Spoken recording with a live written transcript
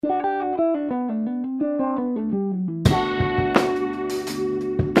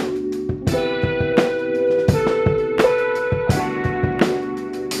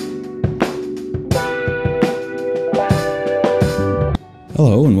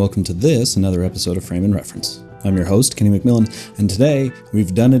Hello and welcome to another episode of Frame and Reference. I'm your host, Kenny McMillan, and today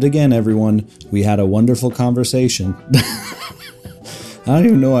we've done it again, everyone. We had a wonderful conversation. I don't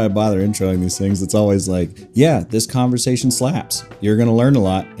even know why I bother introing these things. It's always like, yeah, this conversation slaps. You're going to learn a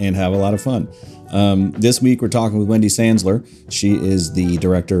lot and have a lot of fun. This week we're talking with Wendy Stanzler. She is the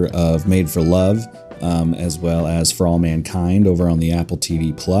director of Made for Love, as well as For All Mankind over on the Apple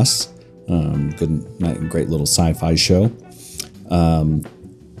TV Plus. Great little sci-fi show.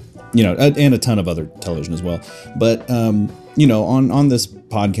 And a ton of other television as well. But, on this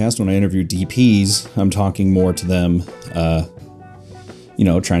podcast, when I interview DPs, I'm talking more to them,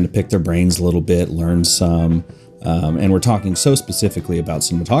 trying to pick their brains a little bit, learn some. And we're talking so specifically about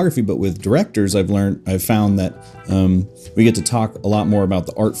cinematography, but with directors, I've found that we get to talk a lot more about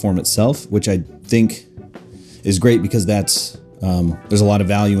the art form itself, which I think is great because there's a lot of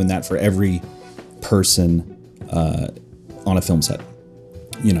value in that for every person on a film set.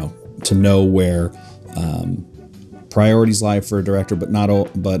 To know where priorities lie for a director, but not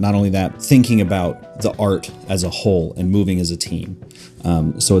only that, thinking about the art as a whole and moving as a team.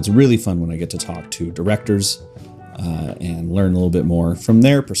 So it's really fun when I get to talk to directors and learn a little bit more from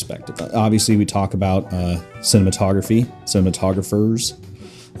their perspective. Obviously, we talk about cinematographers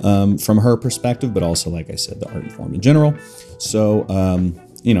from her perspective, but also, like I said, the art form in general. So,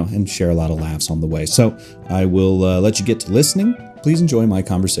 and share a lot of laughs on the way. So I will let you get to listening. Please enjoy my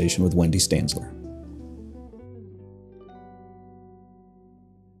conversation with Wendy Stanzler.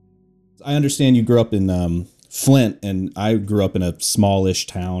 I understand you grew up in Flint, and I grew up in a smallish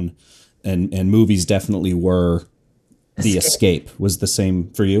town, and movies definitely were the escape. Was the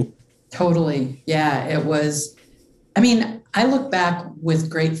same for you? Totally. Yeah, it was. I mean, I look back with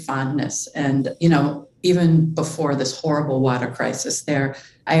great fondness, and, even before this horrible water crisis there,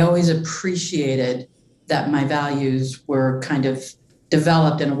 I always appreciated that my values were kind of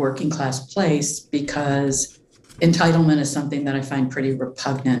developed in a working class place, because entitlement is something that I find pretty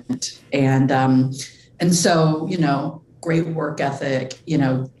repugnant. And so, great work ethic,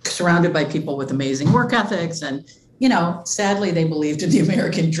 surrounded by people with amazing work ethics. And, sadly, they believed in the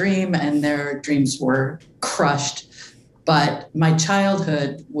American dream and their dreams were crushed. But my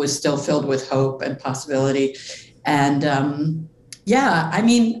childhood was still filled with hope and possibility. And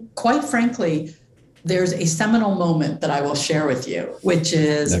quite frankly, there's a seminal moment that I will share with you, which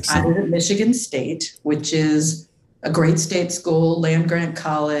is I was at Michigan State, which is a great state school, land-grant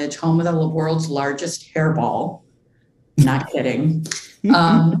college, home of the world's largest hairball. Not kidding.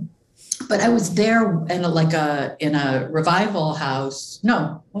 But I was there in a revival house.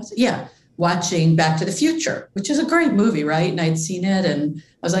 Watching Back to the Future, which is a great movie, right? And I'd seen it and I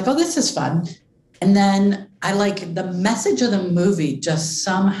was like, oh, this is fun. And then the message of the movie just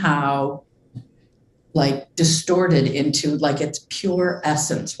somehow distorted into its pure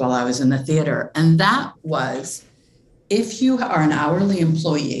essence while I was in the theater. And that was, if you are an hourly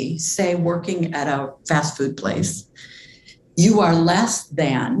employee, say working at a fast food place, you are less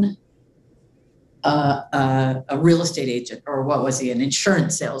than a real estate agent, or what was he, an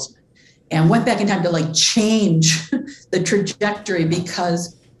insurance salesman. And went back in time to change the trajectory,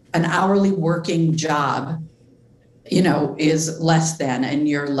 because an hourly working job, is less than, and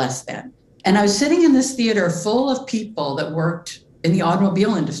you're less than. And I was sitting in this theater full of people that worked in the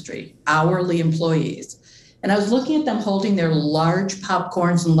automobile industry, hourly employees. And I was looking at them holding their large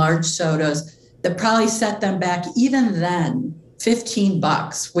popcorns and large sodas that probably set them back, even then,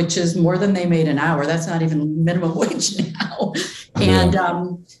 $15, which is more than they made an hour. That's not even minimum wage now. And,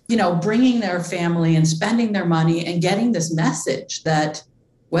 bringing their family and spending their money and getting this message that,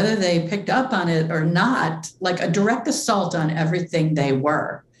 whether they picked up on it or not, a direct assault on everything they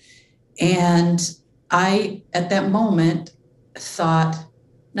were. And I, at that moment, thought,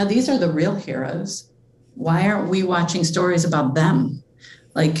 now these are the real heroes. Why aren't we watching stories about them?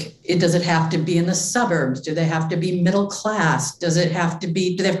 Does it have to be in the suburbs? Do they have to be middle class? Do they have to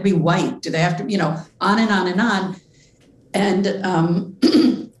be white? Do they have to, on and on and on. And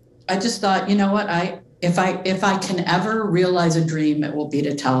I just thought, if I can ever realize a dream, it will be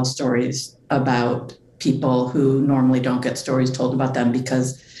to tell stories about people who normally don't get stories told about them,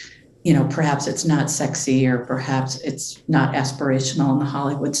 because, perhaps it's not sexy, or perhaps it's not aspirational in the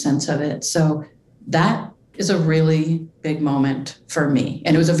Hollywood sense of it. So that is a really big moment for me.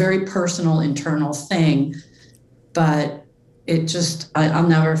 And it was a very personal, internal thing, but it just, I'll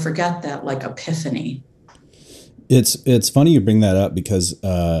never forget that epiphany. It's funny you bring that up, because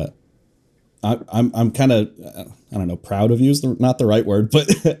I'm kind of, I don't know, proud of you is not the right word, but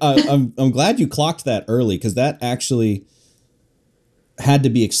I'm glad you clocked that early, because that actually had to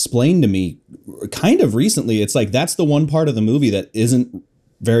be explained to me kind of recently. It's that's the one part of the movie that isn't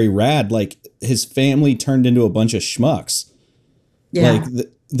very rad. Like his family turned into a bunch of schmucks. Yeah. Like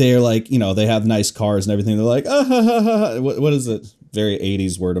they're like, you know, they have nice cars and everything. They're like, what is it? Very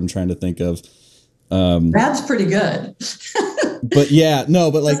 80s word I'm trying to think of. That's pretty good. But yeah,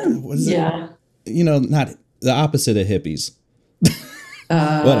 no, but like, what is Yeah. it? You know, not the opposite of hippies.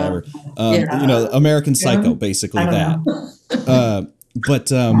 Whatever. You know, American Psycho, basically that.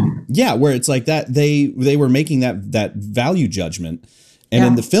 But yeah, where it's like that they were making that value judgment, and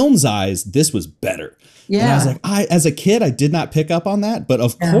in the film's eyes, this was better. Yeah. And I was like, as a kid, I did not pick up on that, but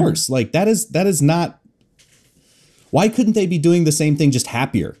of course, like that is not. Why couldn't they be doing the same thing, just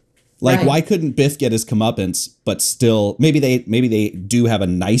happier? Like, why couldn't Biff get his comeuppance, but still, maybe they do have a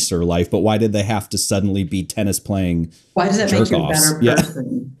nicer life, but why did they have to suddenly be tennis playing? Why does that make you a better Yeah.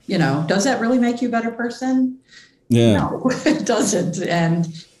 person? You know, does that really make you a better person? Yeah. No, it doesn't. And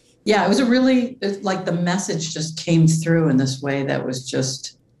yeah, it was like the message just came through in this way that was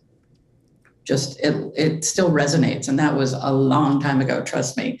just it still resonates. And that was a long time ago,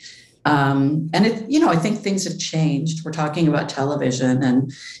 trust me. And it, you know, I think things have changed. We're talking about television,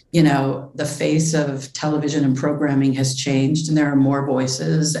 and, you know, the face of television and programming has changed, and there are more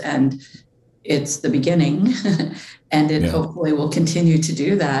voices, and it's the beginning and it hopefully will continue to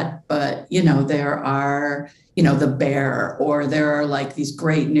do that. But, you know, there are, you know, The Bear, or there are like these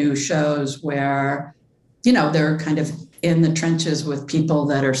great new shows where, you know, they're kind of in the trenches with people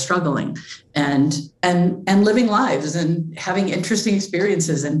that are struggling and living lives and having interesting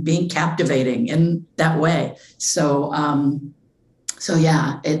experiences and being captivating in that way. So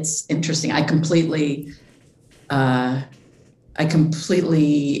yeah, it's interesting. I completely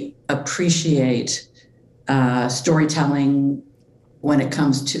appreciate storytelling when it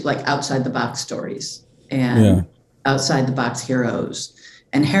comes to like outside the box stories and outside the box heroes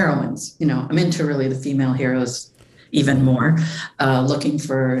and heroines. You know, I'm into really the female heroes even more, looking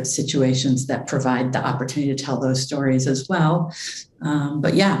for situations that provide the opportunity to tell those stories as well.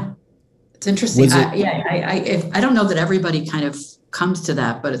 But yeah, it's interesting. I don't know that everybody kind of comes to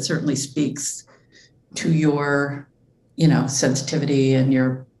that, but it certainly speaks to your, you know, sensitivity and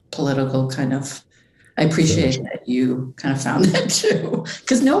your political kind of. I appreciate that you kind of found that too,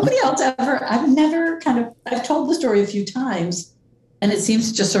 because nobody else ever. I've told the story a few times, and it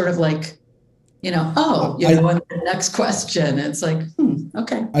seems just sort of like, you know, and the next question, it's like,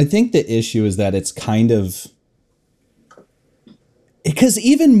 okay. I think the issue is that it's kind of, because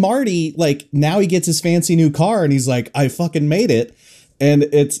even Marty, like now he gets his fancy new car and he's like, I fucking made it. And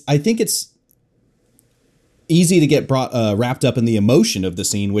I think it's easy to get wrapped up in the emotion of the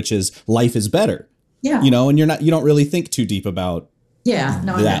scene, which is life is better. Yeah. You know, and you don't really think too deep about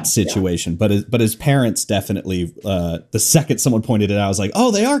that situation. Yeah. But his parents definitely, the second someone pointed it out, I was like, oh,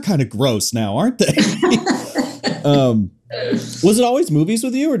 they are kind of gross now, aren't they? Was it always movies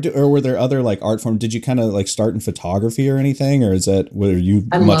with you, or were there other like art forms? Did you kind of like start in photography or anything, or were you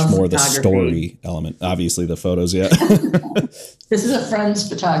much more the story element? Obviously the photos. Yeah. This is a friend's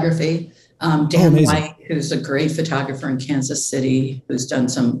photography. Dan White, who's a great photographer in Kansas City, who's done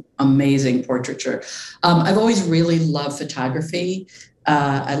some amazing portraiture. I've always really loved photography.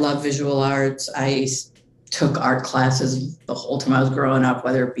 I love visual arts. I took art classes the whole time I was growing up,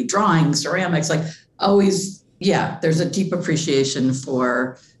 whether it be drawing, ceramics, like always. Yeah, there's a deep appreciation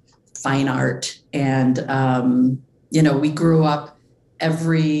for fine art. And, you know, we grew up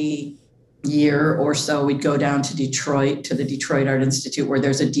every year or so, we'd go down to Detroit, to the Detroit Art Institute, where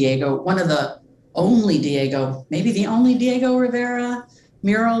there's a one of the only maybe the only Diego Rivera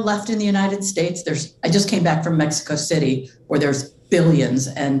mural left in the United States. I just came back from Mexico City, where there's billions,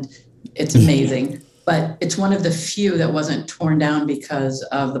 and it's amazing. But it's one of the few that wasn't torn down because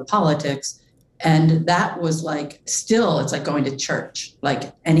of the politics. And that was like, still, it's like going to church.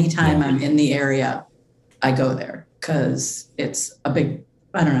 Like anytime I'm in the area, I go there because it's a big,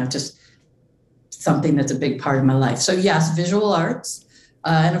 I don't know, just something that's a big part of my life. So yes, visual arts.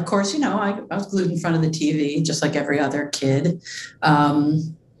 And of course, you know, I was glued in front of the TV just like every other kid. But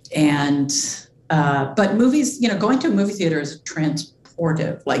movies, you know, going to a movie theater is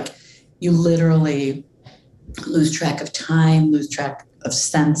transportive. Like you literally lose track of time, lose track of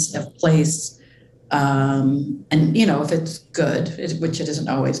sense of place. And, you know, if it's good, which it isn't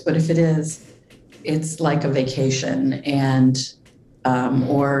always, but if it is, it's like a vacation and,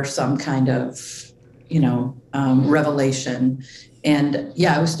 or some kind of, you know, revelation. And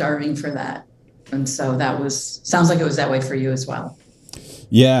yeah, I was starving for that. And so sounds like it was that way for you as well.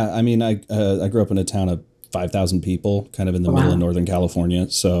 Yeah. I mean, I grew up in a town of 5,000 people, kind of in the middle of Northern California.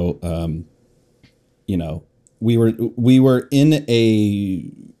 So, you know, we were in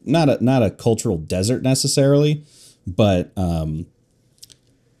not a cultural desert necessarily, but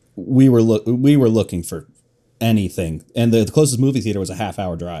we were looking for anything, and the closest movie theater was a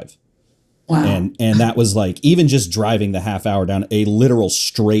half-hour drive. Wow. And that was like, even just driving the half hour down a literal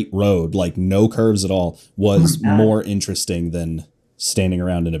straight road, like no curves at all, was more interesting than standing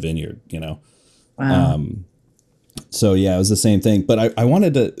around in a vineyard, you know? Wow. So yeah, it was the same thing. But I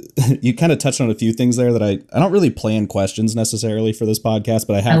wanted to, you kind of touched on a few things there that I don't really plan questions necessarily for this podcast,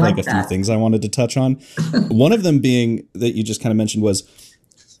 but I have like a few things I wanted to touch on. One of them being that you just kind of mentioned was,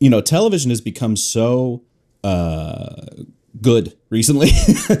 you know, television has become so good recently.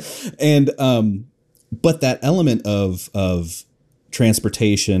 And but that element of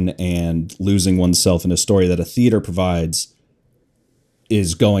transportation and losing oneself in a story that a theater provides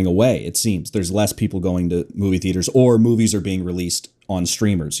is going away. It seems there's less people going to movie theaters, or movies are being released on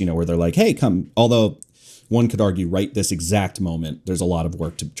streamers, you know, where they're like, hey, come. Although one could argue right this exact moment, there's a lot of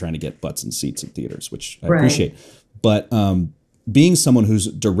work to trying to get butts and seats in theaters, which I appreciate. But being someone who's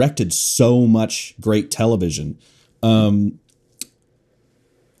directed so much great television,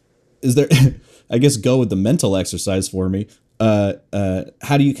 is there, I guess, go with the mental exercise for me.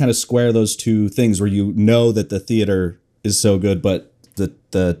 How do you kind of square those two things where you know that the theater is so good, but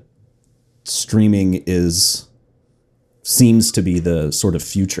the streaming seems to be the sort of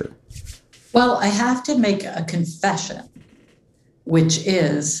future? Well, I have to make a confession, which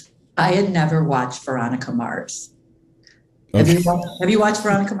is I had never watched Veronica Mars. Okay. Have you watched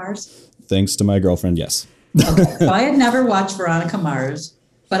Veronica Mars? Thanks to my girlfriend, yes. Okay. So I had never watched Veronica Mars,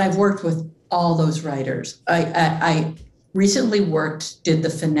 but I've worked with all those writers. I recently did the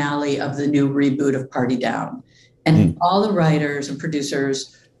finale of the new reboot of Party Down. And all the writers and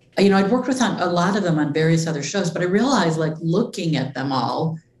producers, you know, I'd worked with a lot of them on various other shows, but I realized, like, looking at them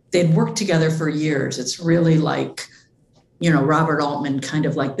all, they'd worked together for years. It's really like, you know, Robert Altman kind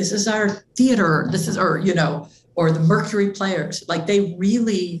of like, this is our theater, or the Mercury Players. Like, they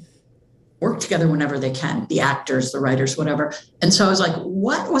really work together whenever they can, the actors, the writers, whatever. And so I was like,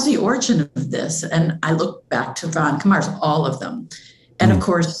 what was the origin of this? And I looked back to Veronica Mars, all of them. And of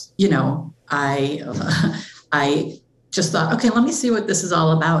course, you know, I just thought, okay, let me see what this is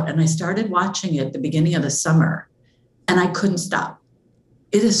all about. And I started watching it at the beginning of the summer, and I couldn't stop.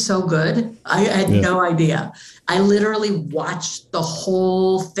 It is so good. I had no idea. I literally watched the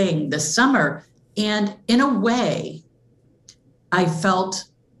whole thing this summer. And in a way, I felt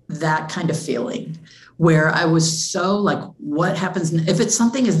that kind of feeling where I was so like, what happens if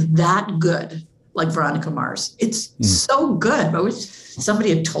something is that good, like Veronica Mars? It's so good. I wish somebody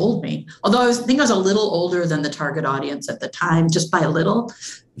had told me. Although I think I was a little older than the target audience at the time, just by a little.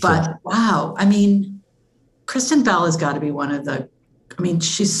 But wow, I mean, Kristen Bell has got to be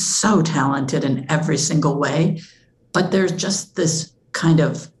she's so talented in every single way. But there's just this kind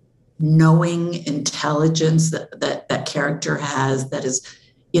of knowing intelligence that character has that is,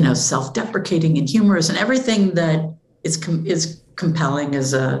 you know, self-deprecating and humorous and everything that is compelling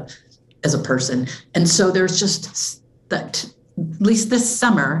as a person. And so there's just that, at least this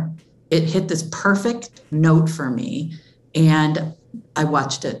summer, it hit this perfect note for me. And I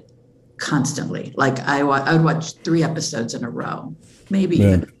watched it constantly. Like I would watch 3 episodes in a row, maybe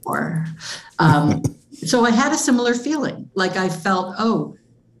even 4. So I had a similar feeling. Like I felt, oh,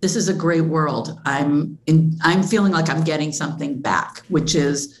 this is a great world. I'm feeling like I'm getting something back, which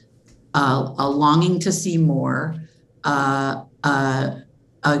is a longing to see more, an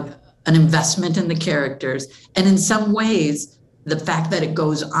investment in the characters. And in some ways, the fact that it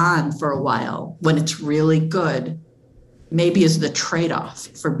goes on for a while when it's really good, maybe is the trade-off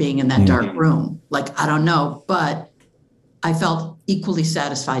for being in that dark room. Like, I don't know, but I felt equally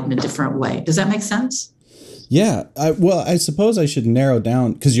satisfied in a different way. Does that make sense? Yeah. I suppose I should narrow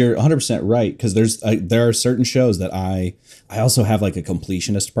down, because you're 100% right. Because there are certain shows that I also have like a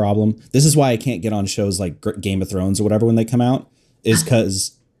completionist problem. This is why I can't get on shows like Game of Thrones or whatever when they come out, is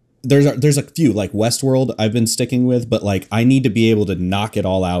because there's a few like Westworld I've been sticking with, but like I need to be able to knock it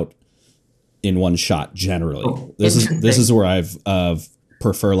all out in one shot generally. Oh, this is where I've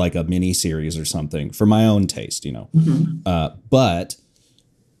prefer like a mini series or something for my own taste, you know. But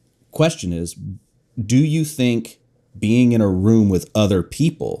question is, do you think being in a room with other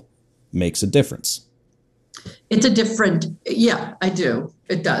people makes a difference? Yeah, I do.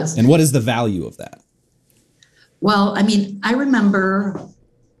 It does. And what is the value of that? Well, I mean, I remember,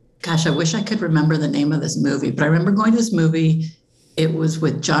 gosh, I wish I could remember the name of this movie, but I remember going to this movie. It was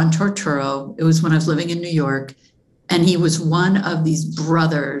with John Turturro. It was when I was living in New York. And he was one of these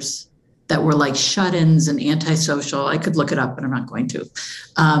brothers that were like shut-ins and antisocial. I could look it up, but I'm not going to.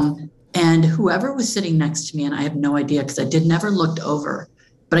 And whoever was sitting next to me, and I have no idea because I never looked over,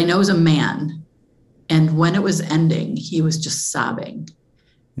 but I know it was a man. And when it was ending, he was just sobbing.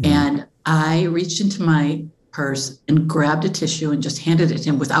 And I reached into my purse and grabbed a tissue and just handed it to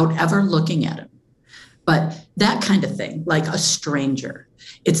him without ever looking at him. But that kind of thing, like a stranger,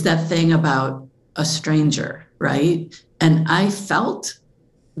 it's that thing about a stranger, right? And I felt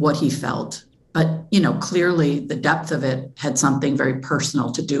what he felt, but clearly the depth of it had something very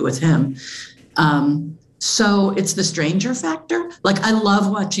personal to do with him. So it's the stranger factor. Like I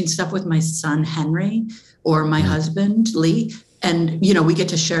love watching stuff with my son Henry or my husband Lee, and we get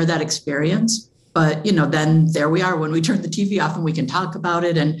to share that experience. But then there we are when we turn the TV off and we can talk about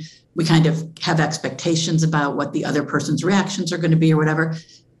it, and we kind of have expectations about what the other person's reactions are going to be or whatever.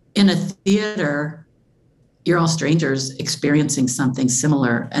 In a theater, you're all strangers experiencing something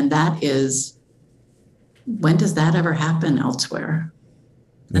similar. And that is, when does that ever happen elsewhere?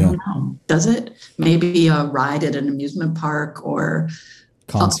 I don't know. Does it? Maybe a ride at an amusement park or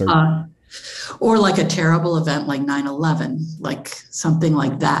concert. Or like a terrible event like 9/11, like something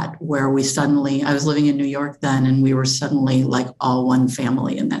like that, where I was living in New York then, and we were suddenly like all one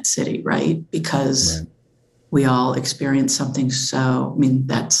family in that city, right? Because we all experienced something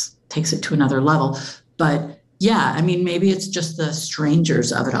that takes it to another level. But yeah, maybe it's just the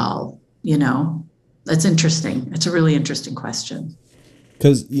strangers of it all, That's interesting. It's a really interesting question.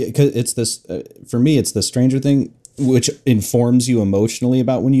 Because it's this, for me, it's the stranger thing, which informs you emotionally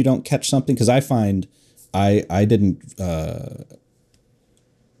about when you don't catch something. Because I find I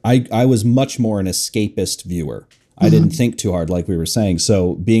was much more an escapist viewer. I didn't think too hard, like we were saying.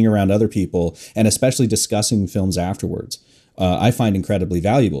 So being around other people and especially discussing films afterwards, I find incredibly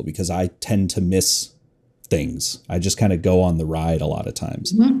valuable because I tend to miss things. I just kind of go on the ride a lot of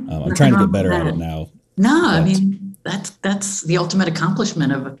times. I'm trying to get better at it now. No, that's the ultimate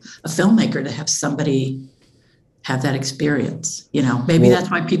accomplishment of a filmmaker, to have somebody have that experience. Maybe that's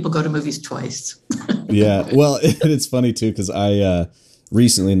why people go to movies twice. Yeah. Well, it's funny too, because I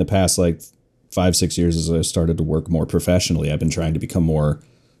recently, in the past like 5-6 years, as I started to work more professionally, I've been trying to become more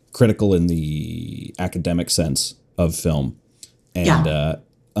critical in the academic sense of film. And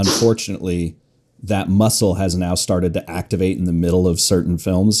unfortunately, that muscle has now started to activate in the middle of certain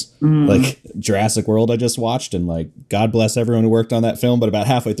films, like Jurassic World I just watched, and like, God bless everyone who worked on that film. But about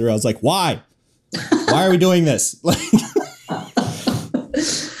halfway through, I was like, why? Why are we doing this?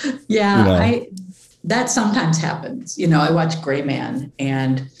 That sometimes happens. I watched Gray Man,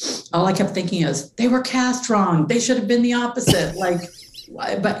 and all I kept thinking is, they were cast wrong. They should have been the opposite.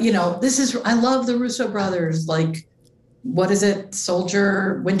 But I love the Russo brothers. Like, what is it?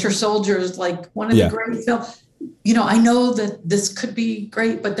 Winter Soldier is like one of the great films. I know that this could be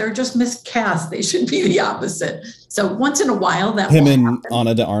great, but they're just miscast. They should be the opposite. So once in a while, that him and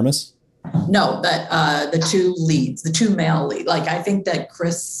Ana de Armas. No, that the two leads, the two male lead. Like, I think that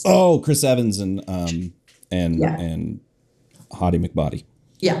Chris Evans and Hottie McBody.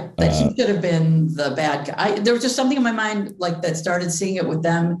 Yeah, that he should have been the bad guy. There was just something in my mind like that started seeing it with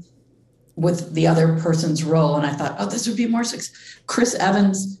them, with the other person's role, and I thought, this would be more Chris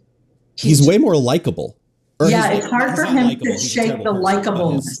Evans. He's way more likable. It's hard for him to shake the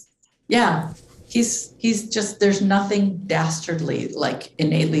likableness. Yeah. He's just, there's nothing dastardly, like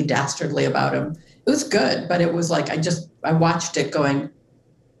innately dastardly about him. It was good, but it was like, I watched it going,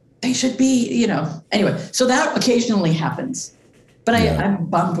 they should be, anyway. So that occasionally happens, but I'm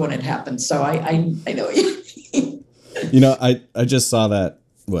bummed when it happens. So I know you. I just saw that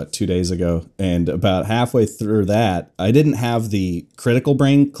 2 days ago, and about halfway through that, I didn't have the critical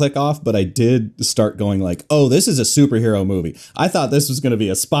brain click off, but I did start going like, oh, this is a superhero movie. I thought this was going to be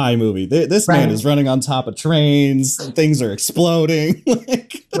a spy movie. This man is running on top of trains. Things are exploding.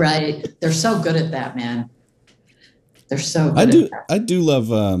 Right. They're so good at that, man. They're so good. I do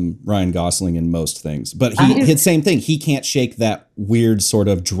love Ryan Gosling in most things, but the same thing. He can't shake that weird sort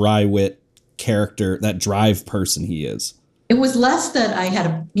of dry wit character, that drive person he is. It was less that I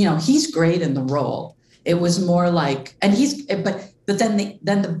had, he's great in the role. It was more like, and but then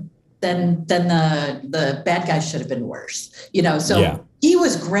the bad guy should have been worse, So he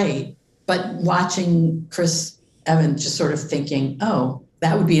was great, but watching Chris Evans, just sort of thinking, oh,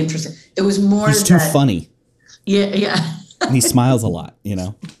 that would be interesting. It was more. He's too funny. Yeah. And he smiles a lot,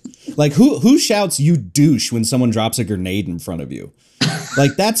 Like who shouts "you douche" when someone drops a grenade in front of you?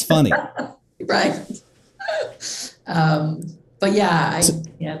 Like, that's funny, right? But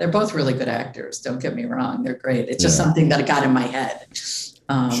they're both really good actors. Don't get me wrong; they're great. It's just something that got in my head.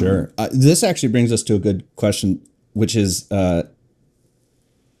 Sure. This actually brings us to a good question, which is,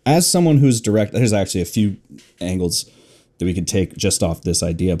 as someone who's directed, there's actually a few angles that we could take just off this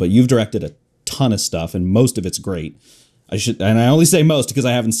idea, but you've directed a ton of stuff, and most of it's great. And I only say most because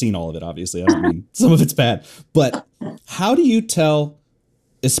I haven't seen all of it. Obviously, I don't mean some of it's bad. But how do you tell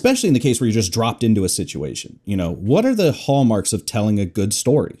especially in the case where you just dropped into a situation, what are the hallmarks of telling a good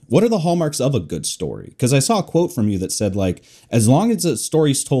story? What are the hallmarks of a good story? Because I saw a quote from you that said, like, as long as the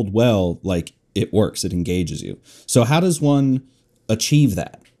story's told well, like, it works, it engages you. So how does one achieve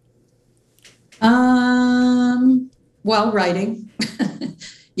that? Well, writing,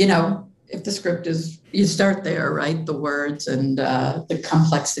 if the script is, you start there, right? The words and the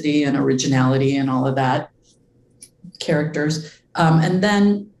complexity and originality and all of that, characters. And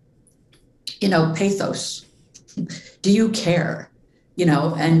then, pathos. Do you care?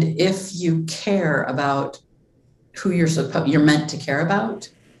 And if you care about who you're meant to care about,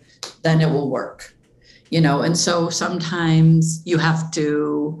 then it will work. And so sometimes you have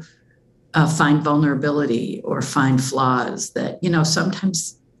to find vulnerability or find flaws that,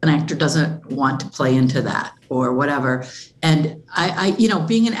 sometimes an actor doesn't want to play into that or whatever. And I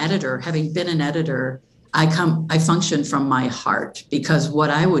being an editor, having been an editor, I function from my heart, because what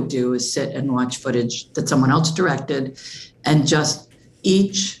I would do is sit and watch footage that someone else directed and just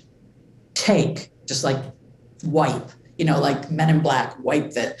each take, just like wipe, like Men in Black,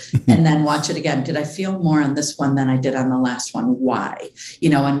 wipe it, and then watch it again. Did I feel more on this one than I did on the last one? Why?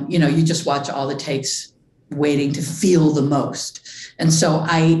 And you just watch all the takes waiting to feel the most. And so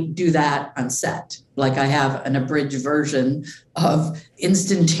I do that on set. Like I have an abridged version of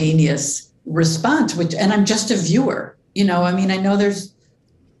instantaneous response, and I'm just a viewer. I know there's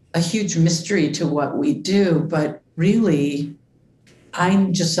a huge mystery to what we do, but really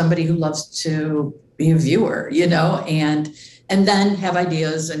I'm just somebody who loves to be a viewer, and then have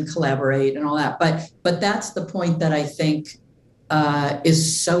ideas and collaborate and all that. But that's the point that I think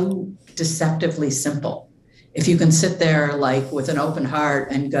is so deceptively simple. If you can sit there like with an open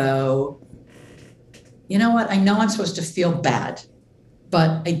heart and go, you know what, I know I'm supposed to feel bad,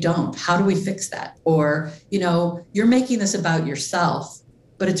 but I don't. How do we fix that? Or, you're making this about yourself,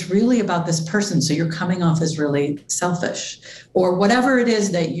 but it's really about this person. So you're coming off as really selfish, or whatever it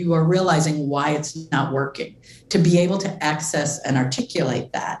is that you are realizing why it's not working, to be able to access and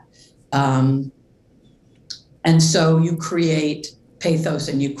articulate that. And so you create pathos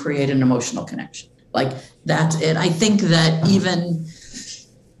and you create an emotional connection. Like that's it. I think that even,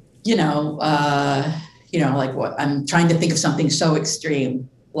 like what I'm trying to think of something so extreme,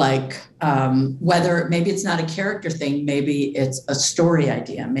 like whether maybe it's not a character thing, maybe it's a story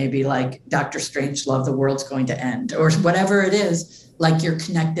idea, maybe like Dr. Strangelove, the world's going to end, or whatever it is, like you're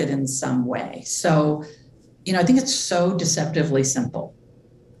connected in some way. So, I think it's so deceptively simple.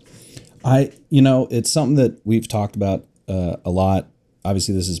 It's something that we've talked about a lot.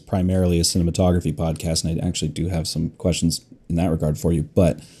 Obviously, this is primarily a cinematography podcast, and I actually do have some questions in that regard for you.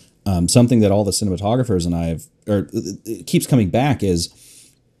 But something that all the cinematographers and it keeps coming back is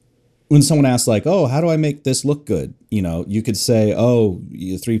when someone asks like, oh, how do I make this look good? You could say, oh,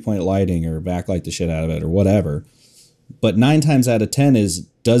 3-point lighting or backlight the shit out of it or whatever. But 9 times out of 10 is,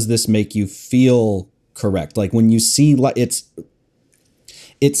 does this make you feel correct? Like when you see,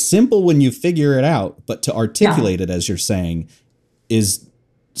 it's simple when you figure it out, but to articulate it, as you're saying, is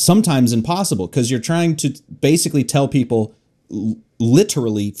sometimes impossible, because you're trying to basically tell people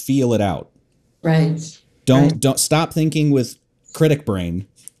literally feel it out. Right. Don't stop thinking with critic brain.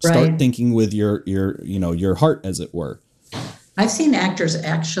 Start thinking with your heart, as it were. I've seen actors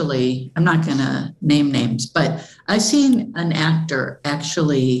actually, I'm not going to name names, but I've seen an actor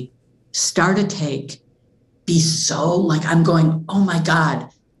actually start a take, be so like, I'm going, oh my God.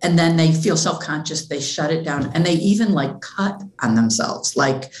 And then they feel self-conscious, they shut it down, and they even like cut on themselves.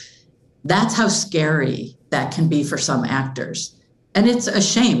 Like that's how scary that can be for some actors. And it's a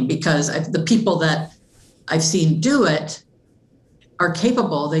shame, because the people that I've seen do it are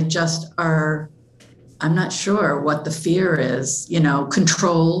capable. They just are, I'm not sure what the fear is,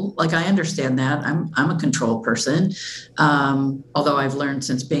 control. Like I understand that. I'm a control person. Although I've learned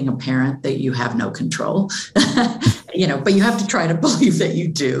since being a parent that you have no control, but you have to try to believe that you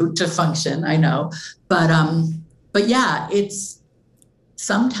do to function. I know. But yeah, it's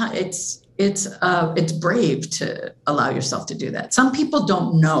sometimes it's brave to allow yourself to do that. Some people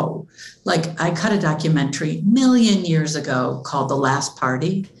don't know. Like I cut a documentary a million years ago called The Last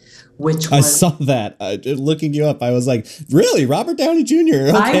Party, which was, I saw that. Looking you up, I was like, really? Robert Downey Jr.?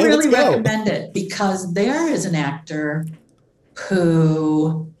 Okay, I really recommend it, because there is an actor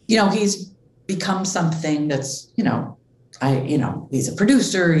who, he's become something that's, he's a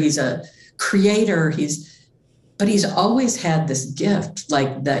producer, he's a creator, but he's always had this gift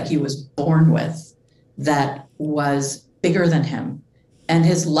like that he was born with that was bigger than him. And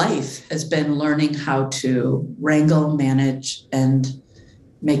his life has been learning how to wrangle, manage, and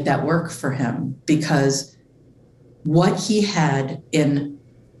make that work for him, because what he had in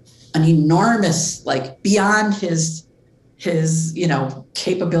an enormous, like beyond his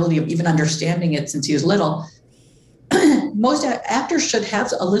capability of even understanding it since he was little. Most actors should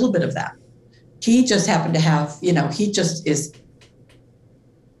have a little bit of that. He just happened to have, he just is.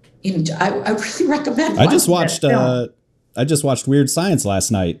 I really recommend. I just watched Weird Science last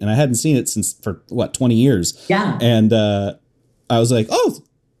night, and I hadn't seen it since for 20 years. Yeah. And I was like, oh,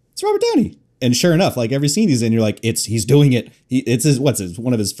 it's Robert Downey. And sure enough, like every scene he's in, you're like, he's doing it. It's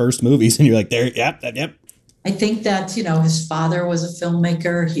one of his first movies, and you're like, there, yep. I think that his father was a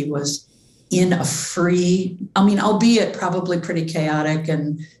filmmaker. He was in a free, albeit probably pretty chaotic,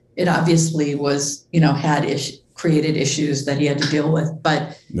 and it obviously was, created issues that he had to deal with.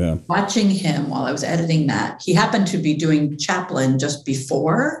 But watching him while I was editing that, he happened to be doing Chaplin just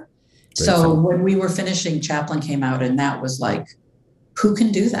before. So when we were finishing, Chaplin came out, and that was like, who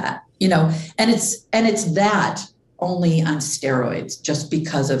can do that? And it's that only on steroids, just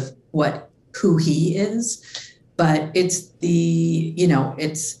because of who he is. But it's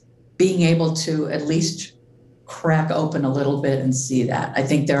it's being able to at least crack open a little bit and see that. I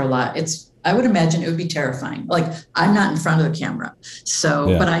think there are a lot. I would imagine it would be terrifying. Like, I'm not in front of the camera.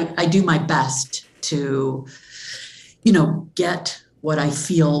 So, but I do my best to, get what I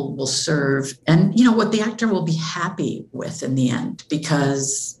feel will serve and, what the actor will be happy with in the end,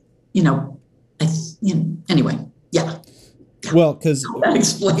 because, anyway, yeah. Well, because that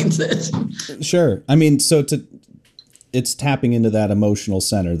explains it. Sure. It's tapping into that emotional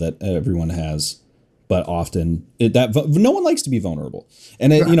center that everyone has. But often no one likes to be vulnerable.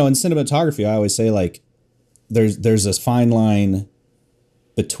 And in cinematography, I always say, like, there's this fine line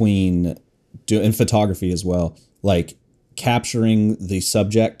between in photography as well, like capturing the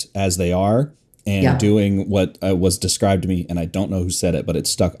subject as they are and doing what was described to me. And I don't know who said it, but it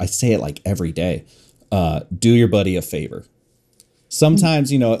stuck. I say it like every day. Do your buddy a favor.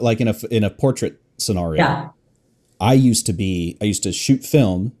 Sometimes, like in a portrait scenario, I used to shoot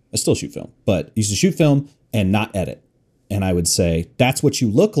film. I still shoot film, but I used to shoot film and not edit. And I would say, that's what you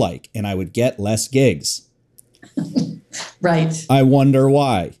look like. And I would get less gigs. Right. I wonder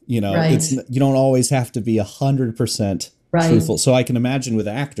why, right. You don't always have to be 100% truthful. So I can imagine with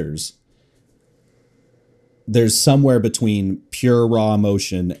actors, there's somewhere between pure raw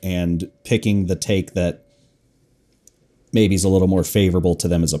emotion and picking the take that maybe is a little more favorable to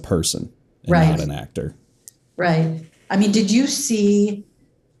them as a person and not an actor. Right. Did you see,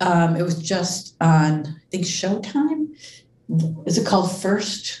 it was just on, I think, Showtime? Is it called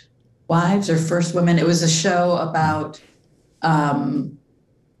First Wives or First Women? It was a show about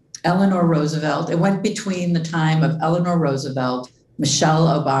Eleanor Roosevelt. It went between the time of Eleanor Roosevelt, Michelle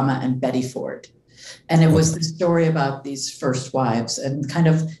Obama, and Betty Ford. And it was the story about these first wives, and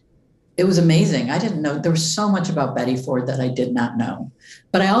it was amazing. I didn't know, there was so much about Betty Ford that I did not know.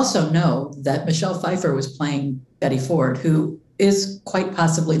 But I also know that Michelle Pfeiffer was playing Betty Ford, who is quite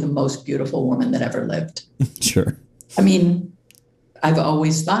possibly the most beautiful woman that ever lived. Sure. I've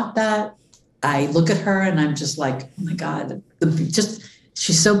always thought that. I look at her and I'm just like, oh my God,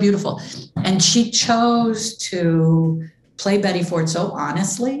 she's so beautiful. And she chose to play Betty Ford so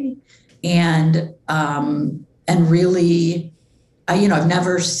honestly and really, I've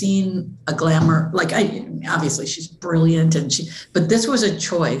never seen a glamour, obviously she's brilliant but this was a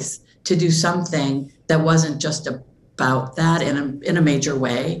choice to do something that wasn't just about that in a major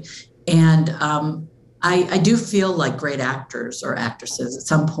way. And I do feel like great actors or actresses at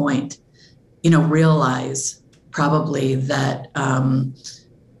some point, realize probably that,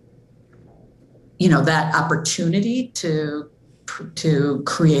 that opportunity to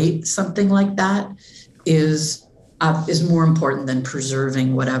create something like that is more important than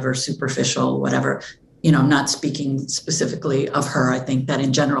preserving whatever superficial, whatever, I'm not speaking specifically of her. I think that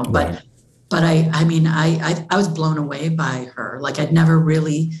in general, but I was blown away by her. Like, I'd never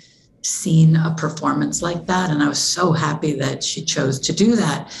really seen a performance like that. And I was so happy that she chose to do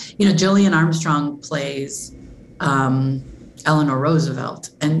that. Jillian Armstrong plays Eleanor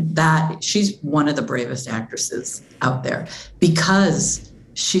Roosevelt, and that she's one of the bravest actresses out there because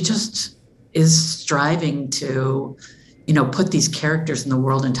she just is striving to, put these characters in the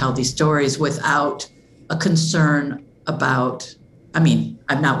world and tell these stories without a concern about,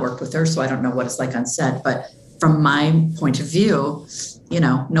 I've not worked with her, so I don't know what it's like on set, but from my point of view,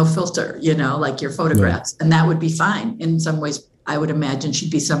 no filter, like your photographs, and that would be fine. In some ways, I would imagine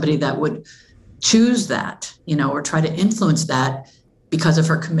she'd be somebody that would choose that, or try to influence that because of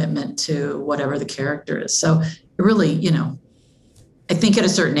her commitment to whatever the character is. So it really, I think at a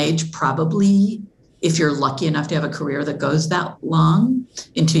certain age, probably if you're lucky enough to have a career that goes that long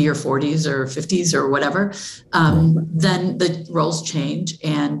into your 40s or 50s or whatever, then the roles change.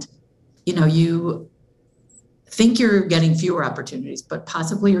 And you think you're getting fewer opportunities, but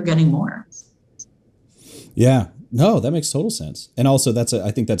possibly you're getting more. Yeah, no, that makes total sense. And also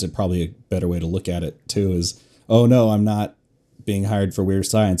I think that's probably a better way to look at it too is, oh no, I'm not being hired for Weird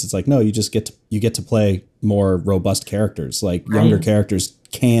Science. It's like, no, you just get to play more robust characters. Like younger characters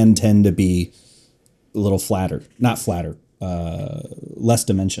can tend to be a little less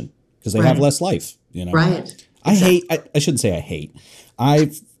dimension because they have less life, Right. I shouldn't say I hate.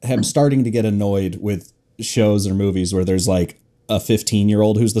 I am starting to get annoyed with shows or movies where there's like a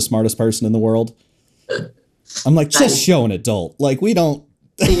 15-year-old who's the smartest person in the world. I'm like, just show an adult. Like we don't,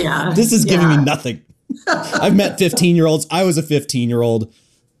 this is giving me nothing. I've met 15-year-olds. I was a 15-year-old.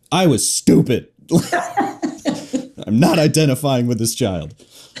 I was stupid. I'm not identifying with this child.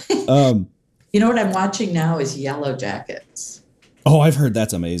 You know what I'm watching now is Yellow Jackets. Oh, I've heard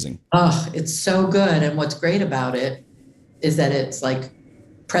that's amazing. Oh, it's so good. And what's great about it is that it's like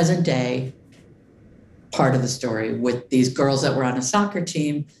present day part of the story with these girls that were on a soccer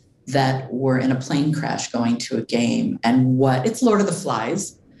team that were in a plane crash going to a game. And it's Lord of the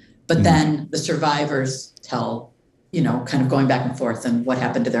Flies. But then the survivors tell, kind of going back and forth and what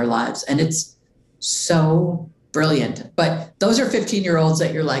happened to their lives. And it's so brilliant. But those are 15-year-olds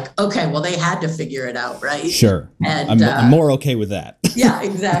that you're like, okay, well, they had to figure it out, right? Sure. And I'm more okay with that. Yeah,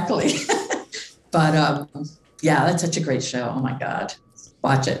 exactly. But that's such a great show. Oh, my God.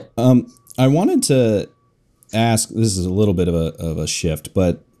 Watch it. I wanted to ask, this is a little bit of a shift,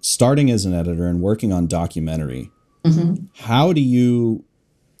 but starting as an editor and working on documentary, how do you...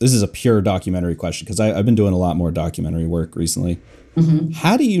 This is a pure documentary question because I've been doing a lot more documentary work recently.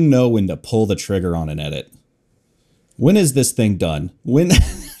 How do you know when to pull the trigger on an edit? When is this thing done? When,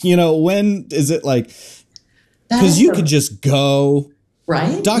 when is it like, because you could just go,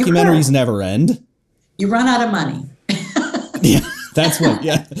 right? Documentaries never end. You run out of money. Yeah, that's what,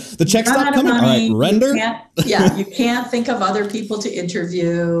 the checks stop coming. All right, render. You can't think of other people to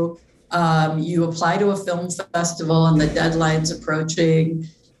interview. You apply to a film festival and the deadline's approaching.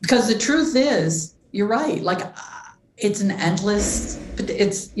 Because the truth is, you're right. Like, it's an endless.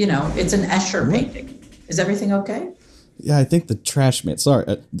 It's an Escher painting. Is everything okay? Yeah, I think the trash man.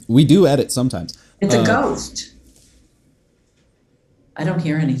 Sorry, we do edit sometimes. It's a ghost. I don't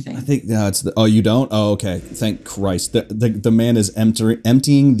hear anything. I think it's the. Oh, you don't? Oh, okay. Thank Christ. The man is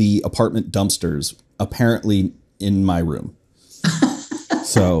emptying the apartment dumpsters. Apparently in my room.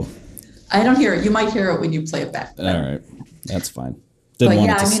 So. I don't hear it. You might hear it when you play it back. All right, that's fine. Didn't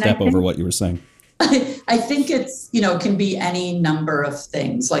want it to step over what you were saying. I think it's, it can be any number of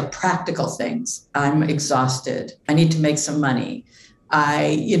things, like practical things. I'm exhausted. I need to make some money.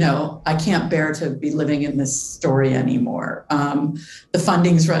 I can't bear to be living in this story anymore. The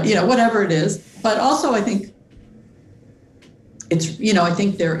funding's run, whatever it is. But also I think it's, I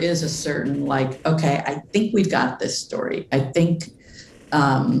think there is a certain like, okay, I think we've got this story. I think,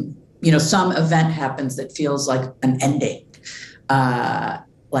 some event happens that feels like an ending.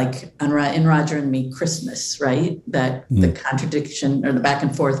 Like in Roger and Me, Christmas, right? That the contradiction or the back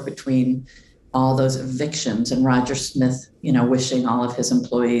and forth between all those evictions and Roger Smith, wishing all of his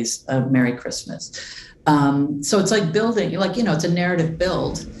employees a Merry Christmas. So it's like building, it's a narrative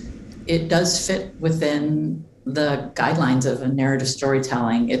build. It does fit within the guidelines of a narrative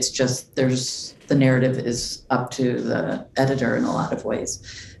storytelling. It's just the narrative is up to the editor in a lot of ways.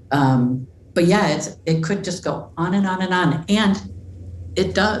 But it could just go on and on and on. And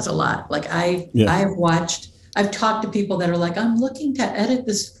it does a lot. Like I've talked to people that are like, I'm looking to edit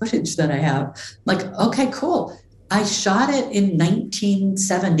this footage that I have. Like, okay, cool. I shot it in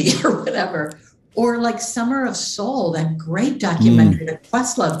 1970 or whatever. Or like Summer of Soul, that great documentary that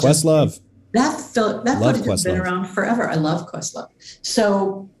Questlove. That footage has been around forever. I love Questlove.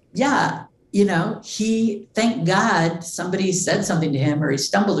 So thank God somebody said something to him or he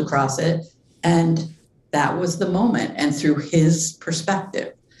stumbled across it. And that was the moment. And through his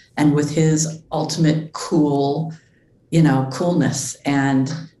perspective and with his ultimate coolness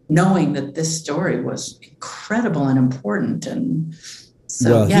and knowing that this story was incredible and important. And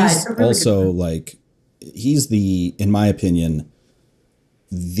so, he's also he's in my opinion,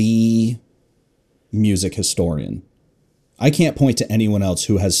 the music historian. I can't point to anyone else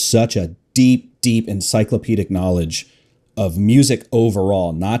who has such a deep encyclopedic knowledge of music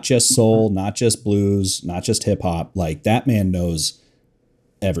overall, not just soul, not just blues, not just hip hop. Like that man knows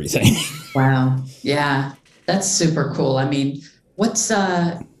everything. Wow. Yeah. That's super cool. I mean, what's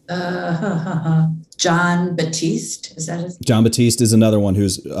Jon Batiste? Is that his? Jon Batiste is another one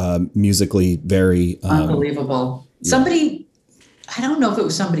who's musically very unbelievable. Yeah. Somebody, I don't know if it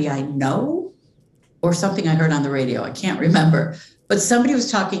was somebody I know or something I heard on the radio. I can't remember. but somebody was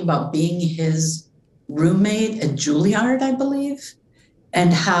talking about being his roommate at Juilliard, I believe,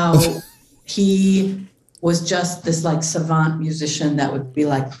 and how he was just this like savant musician that would be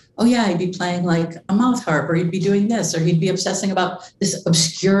like, oh yeah, he'd be playing like a mouth harp, or he'd be doing this, or he'd be obsessing about this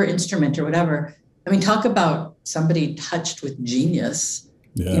obscure instrument or whatever. I mean, talk about somebody touched with genius.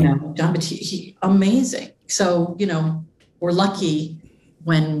 Yeah. You know, John Batiste, amazing. So, you know, we're lucky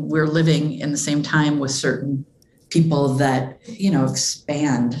when we're living in the same time with certain people that, you know,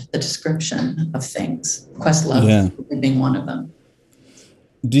 expand the description of things. Questlove being one of them.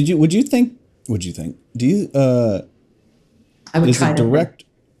 Would you think, do you, I would try to direct.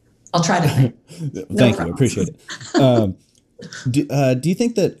 I'll try to think. Thank you. I appreciate it. Do you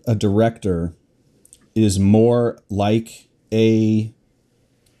think that a director is more like a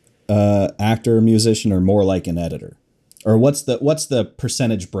actor or musician, or more like an editor? Or what's the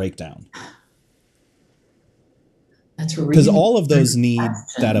percentage breakdown? That's really, because all of those need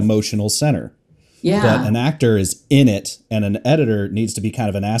that emotional center. Yeah. But an actor is in it, and an editor needs to be kind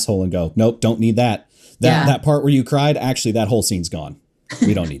of an asshole and go, nope, don't need that. That part where you cried, actually, that whole scene's gone.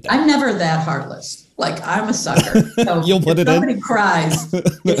 We don't need that. I'm never that heartless. Like, I'm a sucker. So You'll put it in. Somebody cries.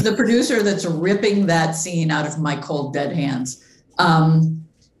 It's the producer that's ripping that scene out of my cold, dead hands.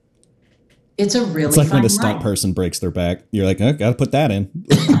 It's a really, it's like when a line. stunt person breaks their back. You're like, oh, gotta put that in.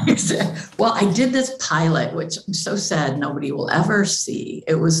 Well, I did this pilot, which I'm so sad nobody will ever see.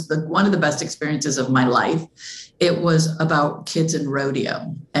 It was one of the best experiences of my life. It was about kids in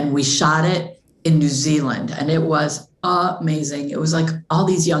rodeo, and we shot it in New Zealand, and it was amazing. It was like all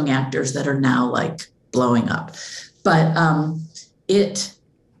these young actors that are now like blowing up. But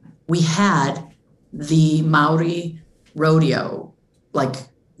we had the Maori rodeo, like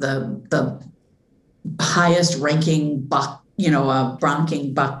the highest ranking buck,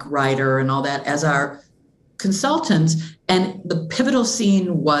 bronking buck rider and all that as our consultants. And the pivotal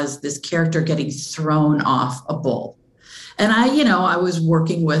scene was this character getting thrown off a bull. And I was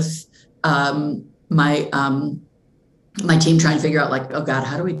working with my team trying to figure out, like, oh God,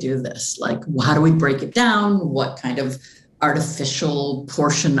 how do we do this? Like, how do we break it down? What kind of artificial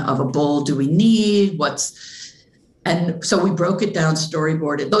portion of a bull do we need? And so we broke it down,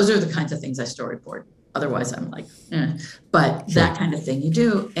 storyboarded. Those are the kinds of things I storyboard. Otherwise, I'm like, But sure. That kind of thing you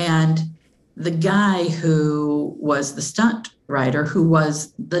do. And the guy who was the stunt rider, who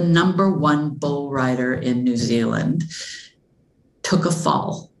was the #1 bull rider in New Zealand, took a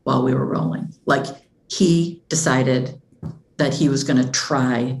fall while we were rolling. Like, he decided that he was going to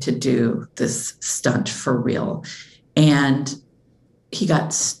try to do this stunt for real. And he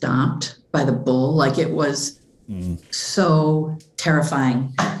got stomped by the bull. Like, it was so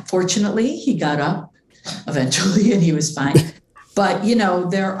terrifying. Fortunately, he got up eventually and he was fine. But,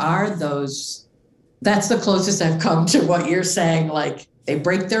 there are that's the closest I've come to what you're saying. Like, they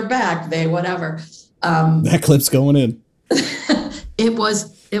break their back, they whatever. That clip's going in.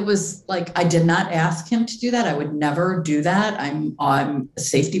 It was like, I did not ask him to do that. I would never do that. I'm a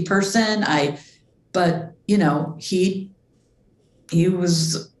safety person. But he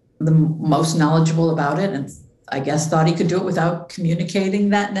was the most knowledgeable about it, and I guess thought he could do it without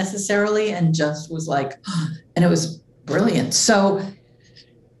communicating that necessarily, and just was like, and it was brilliant. So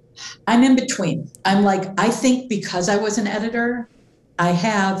I'm in between. I'm like, I think because I was an editor, I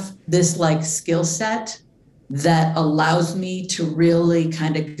have this like skill set that allows me to really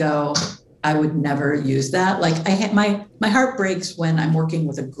kind of go, I would never use that. Like, my heart breaks when I'm working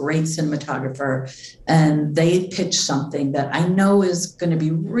with a great cinematographer and they pitch something that I know is going to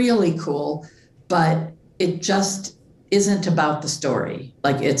be really cool, but it just isn't about the story.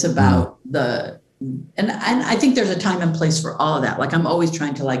 Like, it's about and I think there's a time and place for all of that. Like, I'm always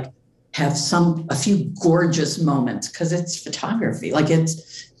trying to like have a few gorgeous moments because it's photography. So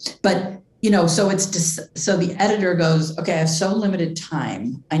the editor goes, okay, I have so limited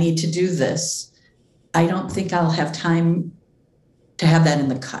time. I need to do this. I don't think I'll have time to have that in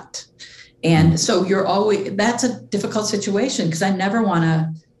the cut. And so that's a difficult situation, because I never want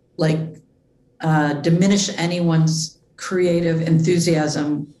to diminish anyone's creative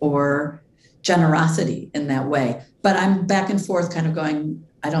enthusiasm or generosity in that way. But I'm back and forth kind of going,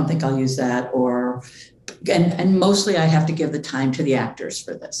 I don't think I'll use that, and mostly I have to give the time to the actors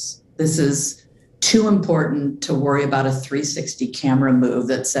for this. This is too important to worry about a 360 camera move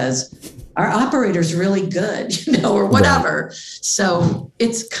that says our operator's really good, or whatever. Right. So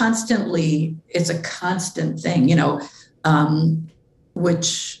it's a constant thing,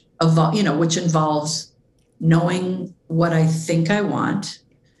 which involves knowing what I think I want,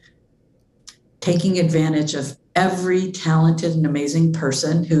 taking advantage of every talented and amazing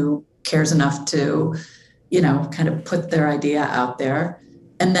person who cares enough to kind of put their idea out there,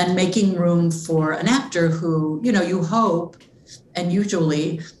 and then making room for an actor who, you hope and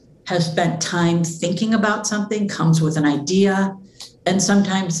usually has spent time thinking about something, comes with an idea, and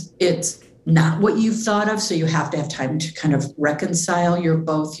sometimes it's not what you've thought of. So you have to have time to kind of reconcile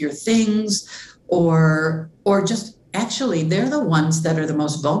both your things, or just actually they're the ones that are the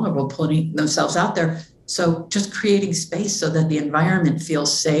most vulnerable, putting themselves out there. So just creating space so that the environment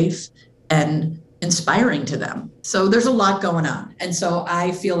feels safe and inspiring to them. So there's a lot going on. And so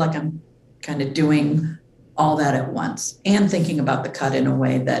I feel like I'm kind of doing all that at once and thinking about the cut in a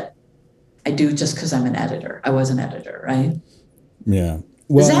way that I do just because I'm an editor. I was an editor, right? Yeah.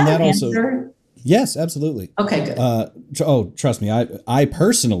 Well, Is that and that an also, answer? yes, absolutely. Okay, good. Trust me. I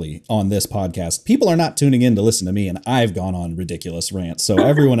personally on this podcast, people are not tuning in to listen to me, and I've gone on ridiculous rants. So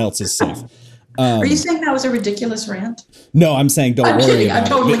everyone else is safe. Are you saying that was a ridiculous rant? No, I'm saying don't worry about it. I'm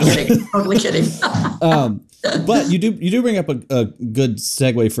totally kidding. Totally kidding. But you do bring up a good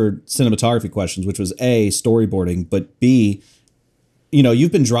segue for cinematography questions, which was A, storyboarding, but B,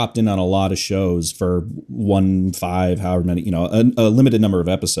 you've been dropped in on a lot of shows for 1-5, however many, a limited number of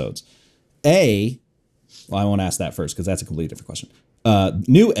episodes. I won't ask that first because that's a completely different question.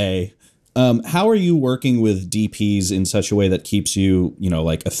 New A, how are you working with DPs in such a way that keeps you,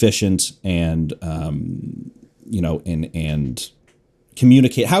 like efficient and, and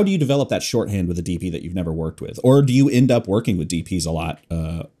communicate? How do you develop that shorthand with a DP that you've never worked with? Or do you end up working with DPs a lot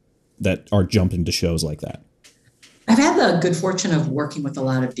that are jumping to shows like that? I've had the good fortune of working with a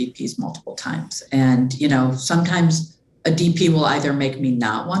lot of DPs multiple times. And, sometimes a DP will either make me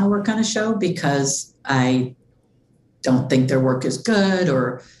not want to work on a show because I don't think their work is good,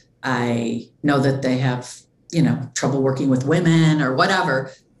 or I know that they have, trouble working with women or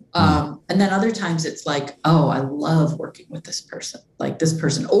whatever. And then other times it's like, oh, I love working with this person,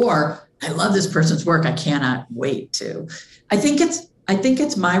 or I love this person's work. I cannot wait to. I think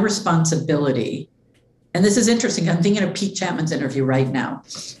it's my responsibility. And this is interesting. I'm thinking of Pete Chapman's interview right now.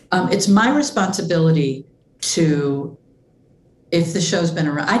 It's my responsibility to, if the show's been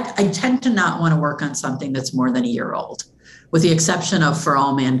around, I tend to not want to work on something that's more than a year old, with the exception of For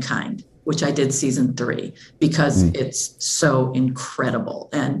All Mankind, which I did season 3 because it's so incredible.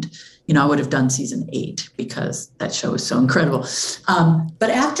 And, I would have done season 8 because that show is so incredible. But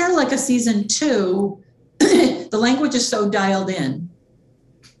after like a season 2, the language is so dialed in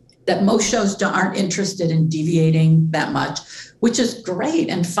that most shows aren't interested in deviating that much, which is great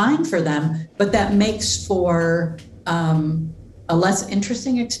and fine for them, but that makes for a less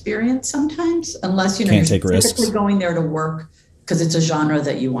interesting experience sometimes, unless, you're specifically going there to work because it's a genre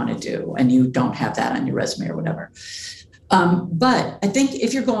that you want to do and you don't have that on your resume or whatever. But I think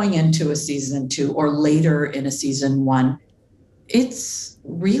if you're going into a season 2 or later in a season 1, it's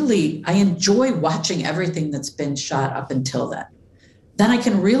really, I enjoy watching everything that's been shot up until then. Then I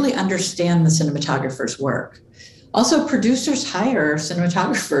can really understand the cinematographer's work. Also, producers hire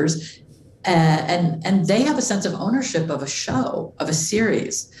cinematographers and they have a sense of ownership of a show, of a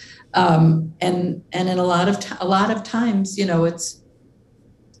series. And in a lot of times, it's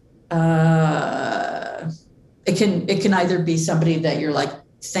it can either be somebody that you're like,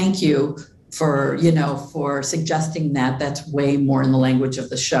 thank you for suggesting that's way more in the language of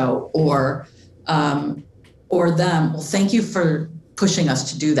the show, or them, well, thank you for pushing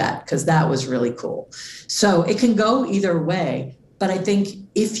us to do that because that was really cool. So it can go either way. But I think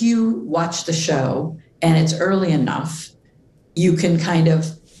if you watch the show and it's early enough, you can kind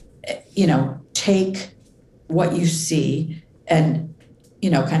of, take what you see and,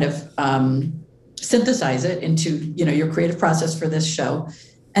 kind of synthesize it into, your creative process for this show,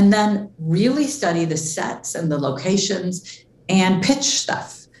 and then really study the sets and the locations and pitch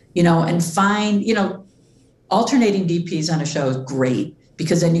stuff, and find, alternating DPs on a show is great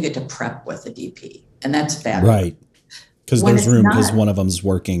because then you get to prep with a DP, and that's fabulous. Right. Because there's room because one of them's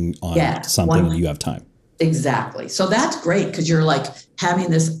working on something and you have time. Exactly. So that's great because you're like having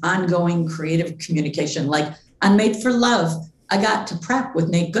this ongoing creative communication. Like on Made for Love, I got to prep with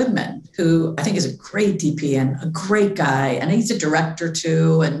Nate Goodman, who I think is a great DP and a great guy. And he's a director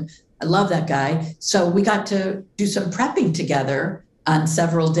too. And I love that guy. So we got to do some prepping together on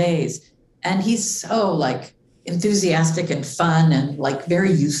several days. And he's so like enthusiastic and fun and like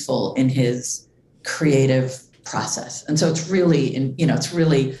very useful in his creative process. And so it's really, it's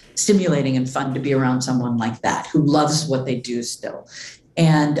really stimulating and fun to be around someone like that who loves what they do still.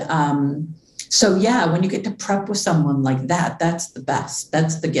 And so, when you get to prep with someone like that, that's the best.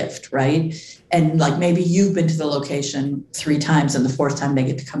 That's the gift, right? And like maybe you've been to the location 3 times and the 4th time they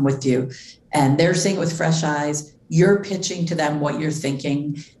get to come with you and they're seeing it with fresh eyes. You're pitching to them what you're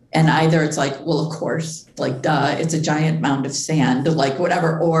thinking. And either it's like, well, of course, like, duh, it's a giant mound of sand, like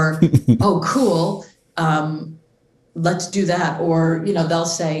whatever, or, oh, cool, let's do that. Or, they'll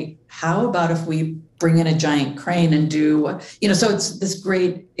say, how about if we bring in a giant crane and do, so it's this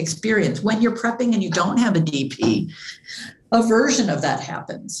great experience. When you're prepping and you don't have a DP, a version of that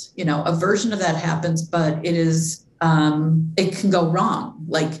happens, but it is, it can go wrong.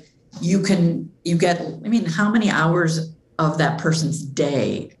 Like how many hours of that person's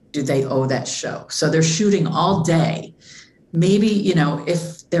day do they owe that show? So they're shooting all day. Maybe,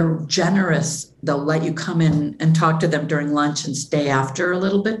 if they're generous, they'll let you come in and talk to them during lunch and stay after a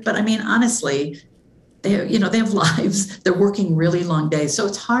little bit. But I mean, honestly, they have lives. They're working really long days. So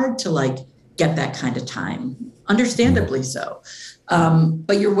it's hard to get that kind of time, understandably so.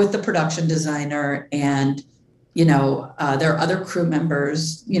 But you're with the production designer and, there are other crew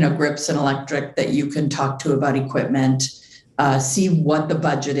members, Grips and Electric that you can talk to about equipment, see what the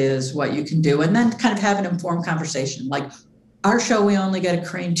budget is, what you can do, and then kind of have an informed conversation. Like our show, we only get a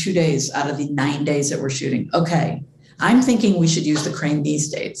crane 2 days out of the 9 days that we're shooting. Okay, I'm thinking we should use the crane these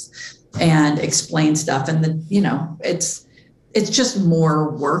days and explain stuff. And it's just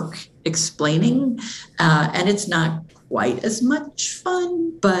more work explaining, and it's not quite as much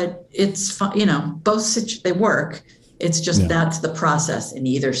fun, but it's fun. Both they work. It's just that's the process in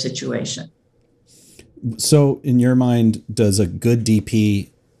either situation. So in your mind, is a good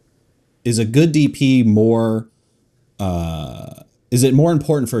DP more, is it more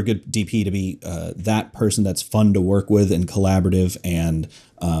important for a good DP to be that person that's fun to work with and collaborative and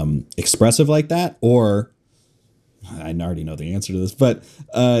expressive like that? Or I already know the answer to this, but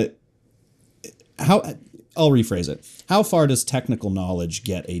I'll rephrase it. How far does technical knowledge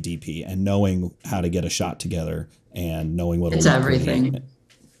get a DP and knowing how to get a shot together and knowing what it's everything.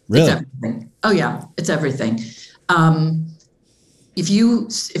 Really? It's everything. Oh yeah, it's everything. If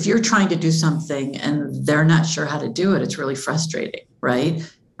you're trying to do something and they're not sure how to do it, it's really frustrating, right?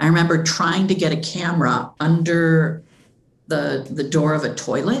 I remember trying to get a camera under the door of a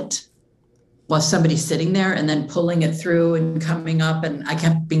toilet while somebody's sitting there and then pulling it through and coming up, and I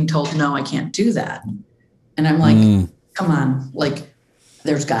kept being told, no, I can't do that. And I'm like, come on,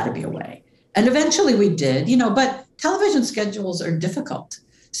 there's got to be a way. And eventually we did, but television schedules are difficult.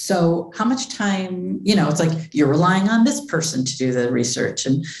 So how much time, it's like you're relying on this person to do the research.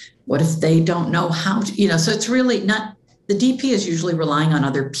 And what if they don't know how to, so it's really not, the DP is usually relying on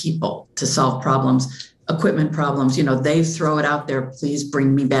other people to solve problems, equipment problems. They throw it out there, please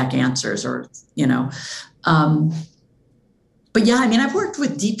bring me back answers or, but yeah, I mean, I've worked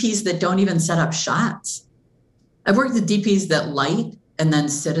with DPs that don't even set up shots. I've worked with DPs that light and then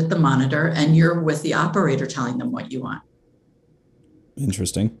sit at the monitor and you're with the operator telling them what you want.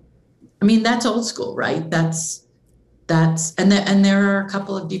 Interesting. I mean, that's old school, right? And there are a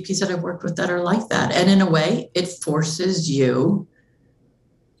couple of DPs that I've worked with that are like that. And in a way, it forces you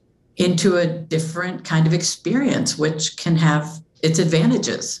into a different kind of experience, which can have its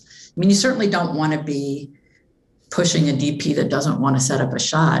advantages. I mean, you certainly don't want to be pushing a DP that doesn't want to set up a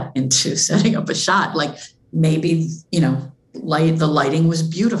shot into setting up a shot. Like maybe, the lighting was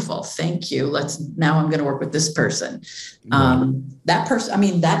beautiful. Thank you. Now I'm going to work with this person. Right. That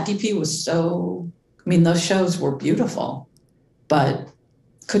person, that DP was those shows were beautiful, but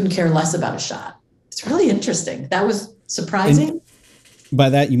couldn't care less about a shot. It's really interesting. That was surprising. And by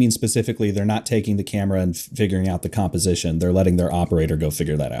that, you mean specifically they're not taking the camera and figuring out the composition. They're letting their operator go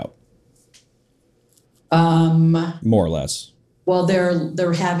figure that out. More or less. Well,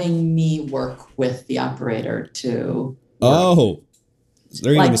 they're having me work with the operator to. Oh, so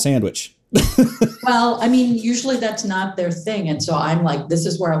they're eating a sandwich. Well, usually that's not their thing. And so I'm like, this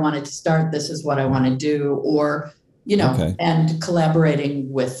is where I wanted to start. This is what I want to do. Or, and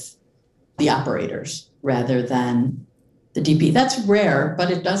collaborating with the operators rather than the DP. That's rare, but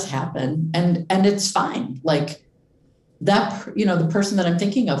it does happen. And it's fine. Like that, the person that I'm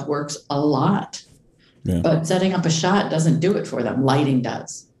thinking of works a lot. Yeah. But setting up a shot doesn't do it for them. Lighting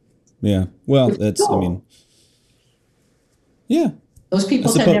does. Yeah. Well, that's, cool. Yeah. Those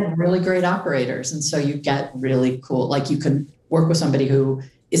people tend to have really great operators. And so you get really cool, you can work with somebody who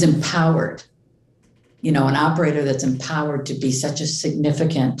is empowered, an operator that's empowered to be such a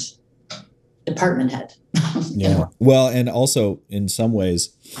significant department head. Yeah. Well, and also in some ways,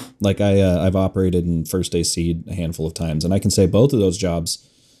 I've operated in First Day Seed a handful of times, and I can say both of those jobs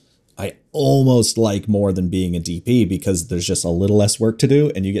I almost like more than being a DP because there's just a little less work to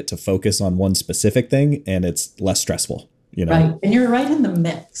do and you get to focus on one specific thing and it's less stressful, Right. And you're right in the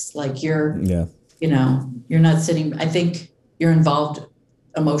mix. You're not sitting, I think you're involved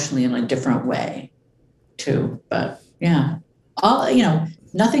emotionally in a different way too. But yeah,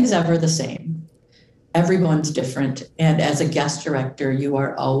 nothing's ever the same. Everyone's different. And as a guest director, you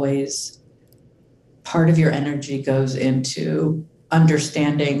are always, part of your energy goes into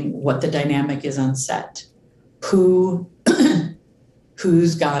understanding what the dynamic is on set, who's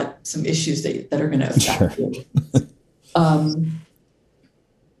got some issues that are going to affect you.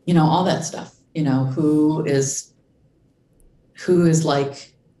 All that stuff, who is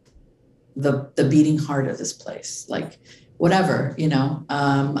like the beating heart of this place, like whatever,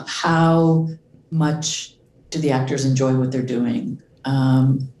 how much do the actors enjoy what they're doing?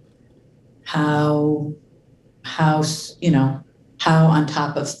 How on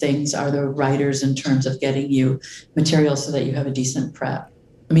top of things are the writers in terms of getting you material so that you have a decent prep?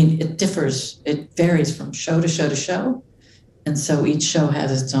 I mean, it varies from show to show to show. And so each show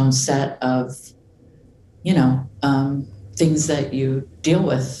has its own set of, things that you deal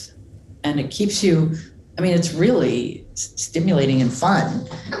with. And it keeps you, it's really stimulating and fun,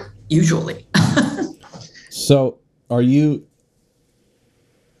 usually. So I'm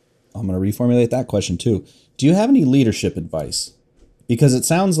going to reformulate that question too. Do you have any leadership advice? Because it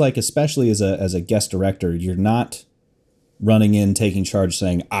sounds like, especially as a guest director, you're not running in, taking charge,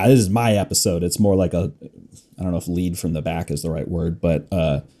 saying, this is my episode. It's more like I don't know if lead from the back is the right word, but.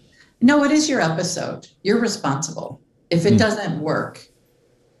 No, it is your episode. You're responsible. If it doesn't work,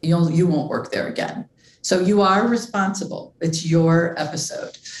 you won't work there again. So you are responsible. It's your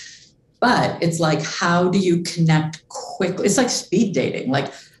episode. But it's like, how do you connect quickly? It's like speed dating.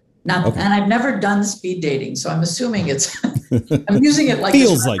 And I've never done speed dating, so I'm assuming it's. I'm using it like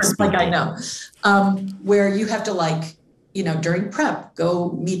feels like I know, where you have to during prep,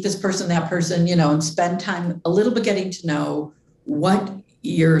 go meet this person, that person, and spend time a little bit getting to know what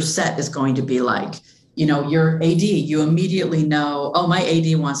your set is going to be like. Your AD, you immediately know, my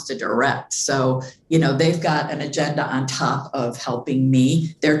AD wants to direct. So, they've got an agenda on top of helping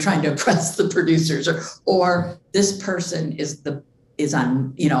me. They're trying to impress the producers, or this person is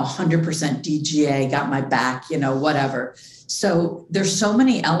on, 100% DGA, got my back, whatever. So there's so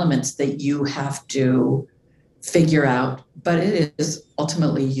many elements that you have to figure out, but it is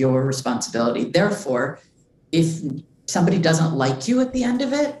ultimately your responsibility. Therefore, if somebody doesn't like you at the end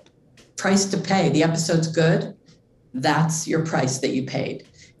of it, price to pay. The episode's good. That's your price that you paid.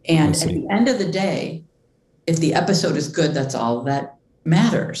 And at the end of the day, if the episode is good, that's all that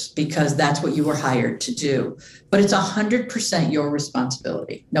matters, because that's what you were hired to do. But it's 100% your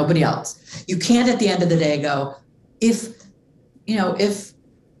responsibility, nobody else. You can't at the end of the day go, if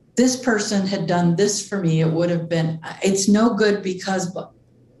this person had done this for me, it would have been, it's no good, because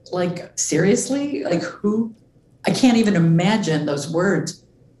seriously, who, I can't even imagine those words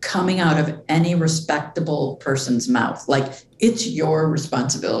coming out of any respectable person's mouth. It's your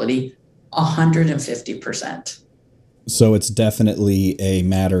responsibility 150%. So it's definitely a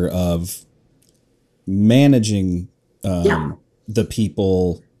matter of managing the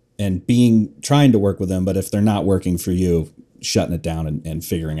people and trying to work with them. But if they're not working for you, shutting it down and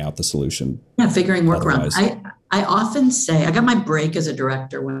figuring out the solution. Yeah, figuring workarounds. I often say, I got my break as a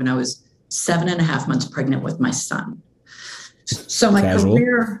director when I was 7.5 months pregnant with my son. So my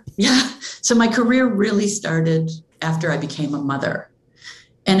career really started after I became a mother.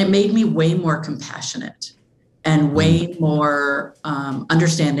 And it made me way more compassionate and way more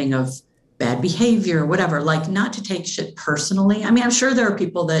understanding of bad behavior, whatever, not to take shit personally. I'm sure there are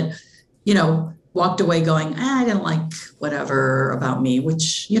people that, walked away going, I didn't like whatever about me,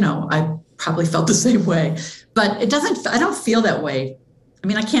 which, I probably felt the same way, but I don't feel that way.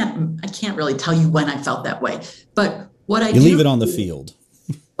 I can't really tell you when I felt that way, but what you leave it on the field.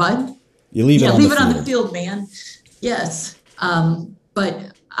 What? You leave it on the field. On the field, man. Yes.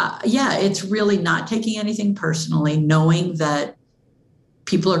 It's really not taking anything personally, knowing that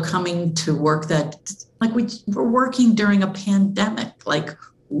people are coming to work that, we're working during a pandemic.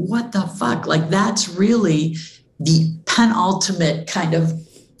 What the fuck? That's really the penultimate kind of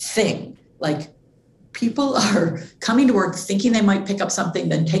thing. People are coming to work thinking they might pick up something,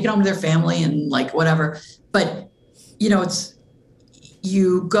 then take it home to their family and whatever. But, it's,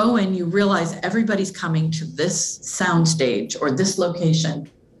 you go and you realize everybody's coming to this soundstage or this location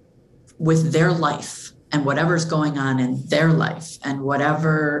with their life and whatever's going on in their life and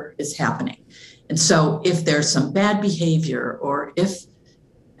whatever is happening. And so if there's some bad behavior, or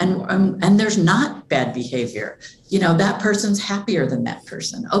and there's not bad behavior, that person's happier than that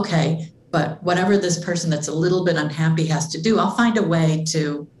person. Okay, but whatever this person that's a little bit unhappy has to do, I'll find a way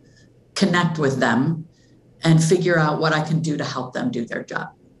to connect with them and figure out what I can do to help them do their job.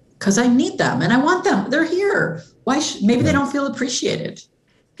 Because I need them and I want them. They're here. Maybe they don't feel appreciated.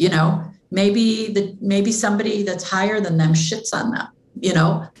 Maybe somebody that's higher than them shits on them.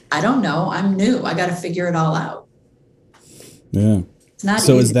 I don't know. I'm new. I got to figure it all out. Yeah. It's not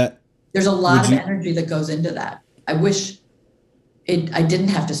So easy. is that, There's a lot of energy that goes into that. I wish I didn't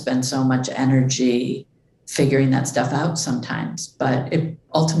have to spend so much energy figuring that stuff out sometimes, but it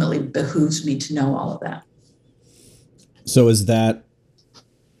ultimately behooves me to know all of that. so is that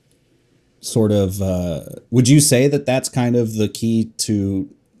sort of, would you say that that's kind of the key to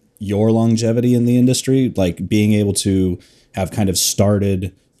your longevity in the industry? Like being able to have kind of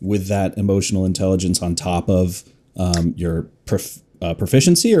started with that emotional intelligence on top of your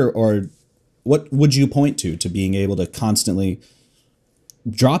proficiency, or what would you point to being able to constantly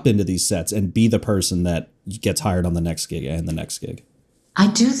drop into these sets and be the person that gets hired on the next gig and the next gig? I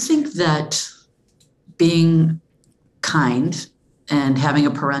do think that being kind and having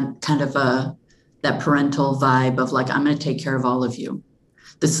that parental vibe of like, I'm going to take care of all of you.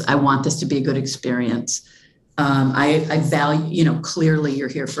 I want this to be a good experience. I value, clearly you're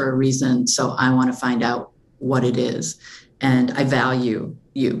here for a reason. So I want to find out what it is. And I value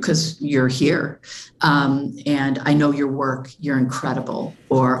you because you're here. And I know your work, you're incredible.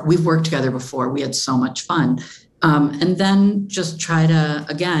 Or we've worked together before. We had so much fun. And then just try to,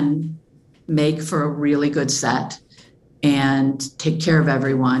 again, make for a really good set and take care of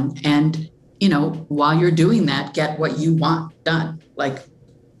everyone. And, while you're doing that, get what you want done. Like,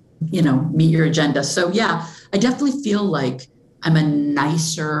 meet your agenda. So yeah, I definitely feel like I'm a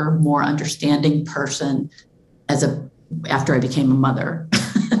nicer, more understanding person after I became a mother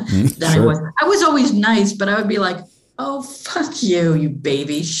than Sure. I was. I was always nice, but I would be like, oh, fuck you, you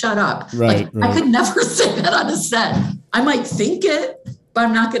baby, shut up. Right. I could never say that on a set. I might think it, but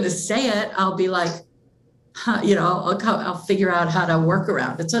I'm not going to say it. I'll be like, I'll figure out how to work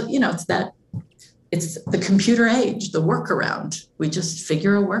around. It's the computer age, the workaround. We just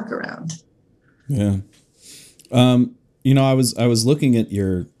figure a workaround. Yeah. I was looking at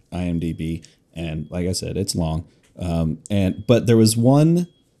your IMDb, and like I said, it's long. But there was one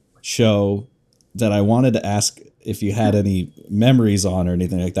show that I wanted to ask if you had any memories on or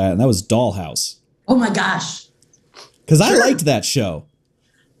anything like that, and that was Dollhouse. Oh my gosh. Because I liked that show.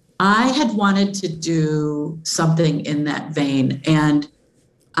 I had wanted to do something in that vein, and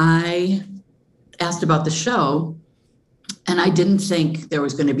I asked about the show, and I didn't think there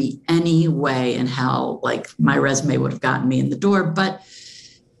was going to be any way in hell like my resume would have gotten me in the door, but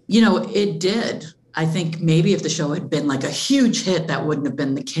it did. I think maybe if the show had been like a huge hit, that wouldn't have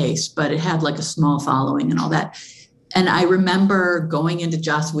been the case, but it had like a small following and all that. And I remember going into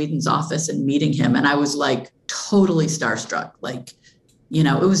Joss Whedon's office and meeting him, and I was like totally starstruck. Like,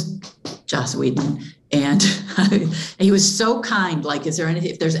 it was Joss Whedon. And he was so kind. Like, is there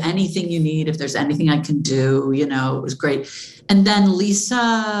anything, if there's anything you need, if there's anything I can do, it was great. And then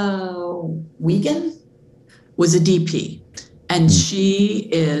Lisa Wiegand was a DP, and she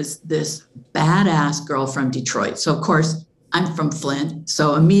is this badass girl from Detroit. So of course I'm from Flint.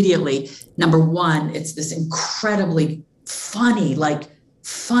 So immediately, number one, it's this incredibly funny,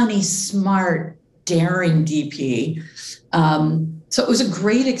 smart, daring DP. So it was a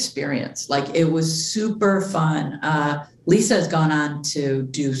great experience. Like, it was super fun. Lisa has gone on to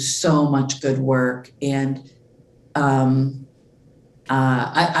do so much good work. And I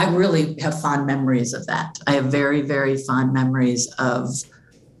really have fond memories of that. I have very, very fond memories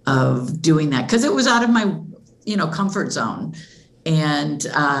of doing that, because it was out of my, comfort zone. And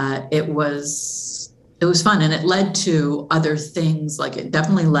it was fun. And it led to other things. Like, it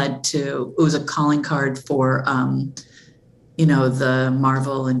definitely it was a calling card for, the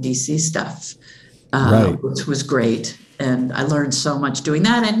Marvel and DC stuff, Right. which was great. And I learned so much doing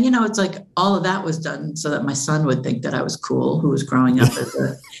that. And, it's like all of that was done so that my son would think that I was cool, who was growing up as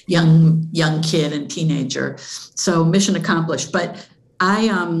a young kid and teenager. So mission accomplished. But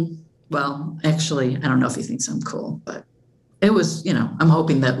actually, I don't know if he thinks I'm cool, but it was, I'm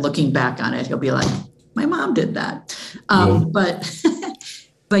hoping that looking back on it, he'll be like, my mom did that.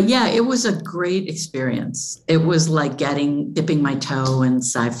 But yeah, it was a great experience. It was like dipping my toe in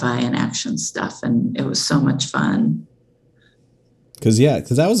sci-fi and action stuff. And it was so much fun. Because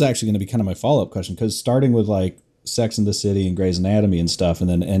that was actually going to be kind of my follow-up question. Because starting with like Sex and the City and Grey's Anatomy and stuff, and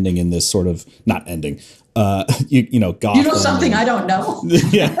then ending in this sort of, not ending, Gotham. You know something I don't know?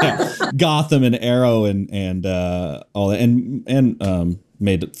 Yeah, Gotham and Arrow and all that, and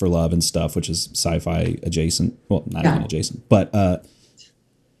Made for Love and stuff, which is sci-fi adjacent. Well, not even adjacent, but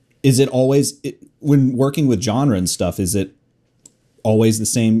is it always, when working with genre and stuff, is it always the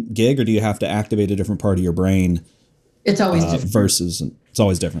same gig, or do you have to activate a different part of your brain? It's always different. It's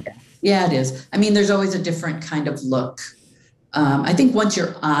always different. Yeah, it is. I mean, there's always a different kind of look I think once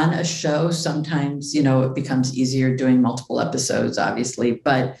you're on a show, sometimes, it becomes easier doing multiple episodes, obviously.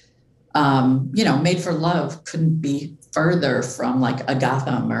 But, Made for Love couldn't be further from like a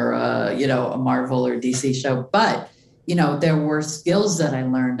Gotham or a Marvel or DC show. But, there were skills that I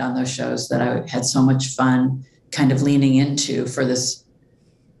learned on those shows that I had so much fun kind of leaning into for this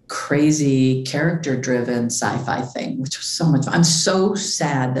crazy character-driven sci-fi thing, which was so much fun. I'm so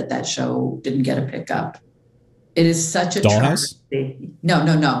sad that show didn't get a pickup. It is such a Dollhouse? travesty. No.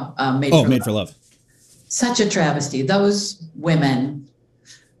 Made for Love. Such a travesty. Those women,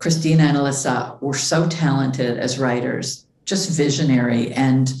 Christina and Alyssa, were so talented as writers, just visionary.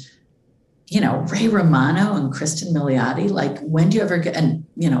 And, Ray Romano and Kristen Milioti, like, when do you ever get, and,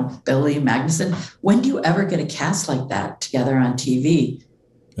 Billy Magnuson, when do you ever get a cast like that together on TV?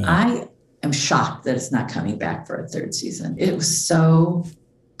 Yeah. I am shocked that it's not coming back for a third season. It was so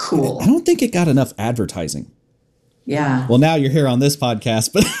cool. I don't think it got enough advertising. Yeah. Well, now you're here on this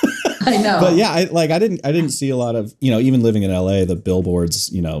podcast, but I know. But yeah, I didn't see a lot of, even living in LA, the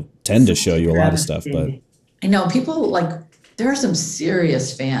billboards, tend to show you a lot of stuff. But I know people there are some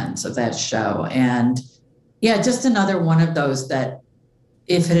serious fans of that show. And yeah, just another one of those that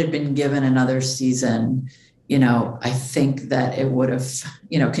if it had been given another season, I think that it would have,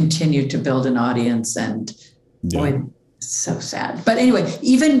 continued to build an audience. And boy, so sad. But anyway,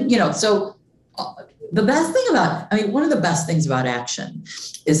 even, so the best thing one of the best things about action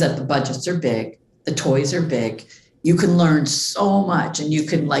is that the budgets are big, the toys are big, you can learn so much, and you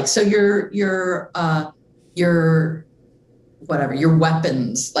can so your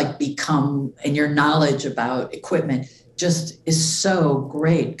weapons become, and your knowledge about equipment just is so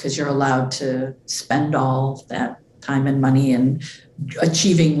great because you're allowed to spend all that time and money and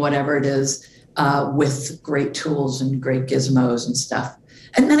achieving whatever it is with great tools and great gizmos and stuff.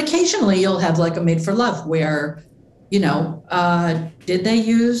 And then occasionally you'll have a Made for Love where, they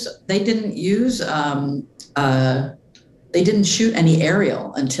didn't shoot any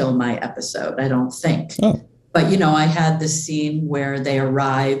aerial until my episode, I don't think. Oh. But, I had this scene where they're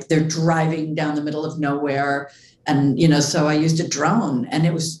driving down the middle of nowhere. And, so I used a drone and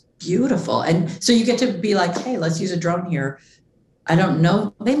it was beautiful. And so you get to be like, hey, let's use a drone here. I don't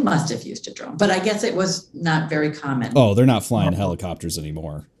know. They must have used a drone, but I guess it was not very common. Oh, they're not flying helicopters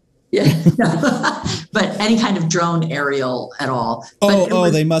anymore. Yeah. But any kind of drone aerial at all.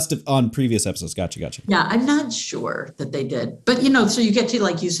 They must have on previous episodes. Gotcha. Yeah, I'm not sure that they did. But, so you get to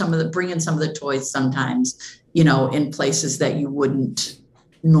use bring in some of the toys sometimes, in places that you wouldn't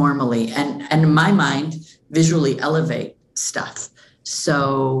normally. And in my mind, visually elevate stuff.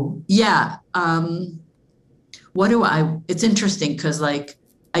 So, yeah. It's interesting because I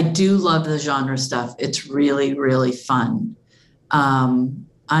do love the genre stuff. It's really, really fun.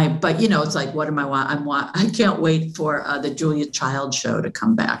 But it's what am I can't wait for the Julia Child show to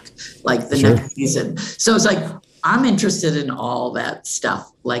come back, next season. So it's I'm interested in all that stuff.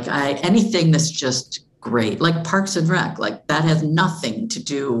 Anything that's just great, like Parks and Rec, that has nothing to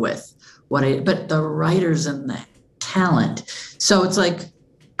do with but the writers and the talent. So it's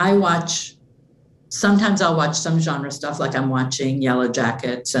sometimes I'll watch some genre stuff, I'm watching Yellow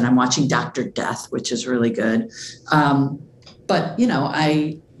Jackets and I'm watching Dr. Death, which is really good. But,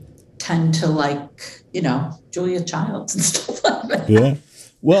 I tend to Julia Childs and stuff like that. Yeah.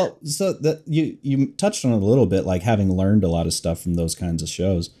 Well, so that you touched on it a little bit, having learned a lot of stuff from those kinds of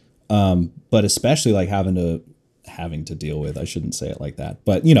shows, but especially having to deal with, I shouldn't say it like that,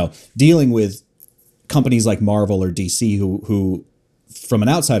 but, dealing with companies like Marvel or DC who from an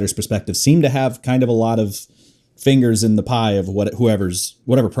outsider's perspective seem to have kind of a lot of fingers in the pie of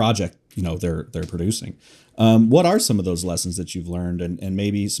whatever project, they're producing. What are some of those lessons that you've learned and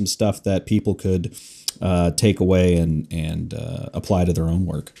maybe some stuff that people could take away and apply to their own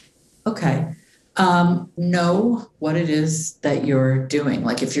work? Okay. Know what it is that you're doing.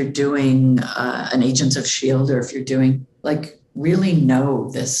 If you're doing an Agents of S.H.I.E.L.D. or if you're doing really know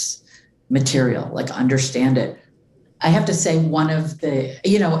this material, understand it. I have to say one of the,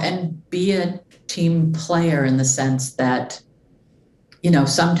 and be a team player in the sense that,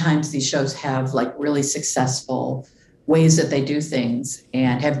 sometimes these shows have really successful ways that they do things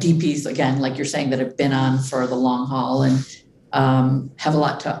and have DPs, again, like you're saying, that have been on for the long haul and have a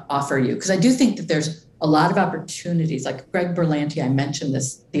lot to offer you. Because I do think that there's a lot of opportunities. Greg Berlanti, I mentioned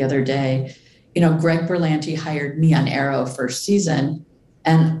this the other day. Greg Berlanti hired me on Arrow first season,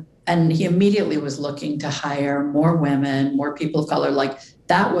 and he immediately was looking to hire more women, more people of color.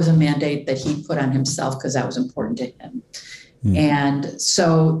 That was a mandate that he put on himself because that was important to him. Mm. And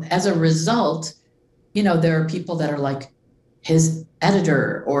so as a result, there are people that are his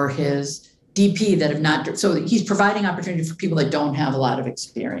editor or his DP that have not, so he's providing opportunity for people that don't have a lot of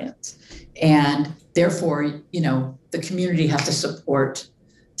experience. And therefore, the community has to support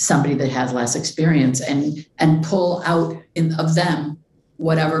somebody that has less experience and pull out of them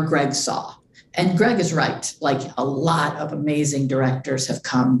whatever Greg saw. And Greg is right. Like, a lot of amazing directors have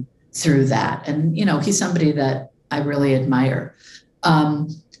come through that. And, he's somebody that I really admire.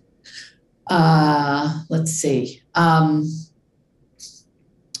 Let's see. I'm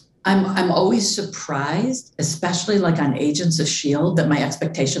always surprised, especially like on Agents of S.H.I.E.L.D., that my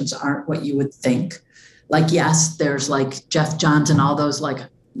expectations aren't what you would think. Like, yes, there's like Jeff Johns and all those like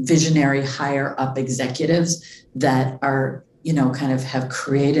visionary higher up executives that are, kind of have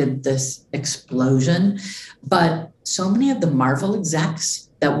created this explosion. But so many of the Marvel execs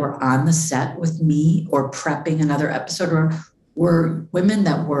that were on the set with me or prepping another episode were women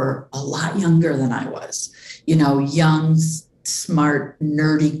that were a lot younger than I was, young, smart,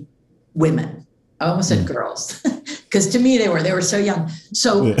 nerdy women. I almost said girls, because to me they were so young.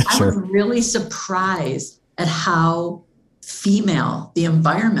 So yeah, sure. I was really surprised at how female the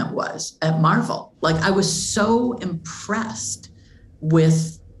environment was at Marvel. Like, I was so impressed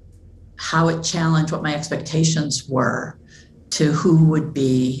with how it challenged what my expectations were to who would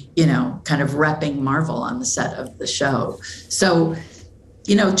be, kind of repping Marvel on the set of the show. So,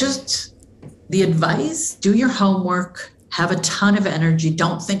 just the advice, do your homework, have a ton of energy,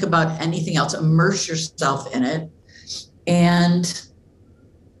 don't think about anything else, immerse yourself in it and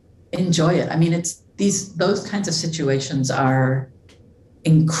enjoy it. I mean, those kinds of situations are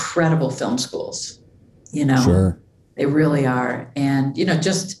incredible film schools, Sure. They really are. And,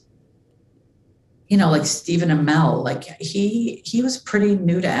 like Stephen Amell, like he was pretty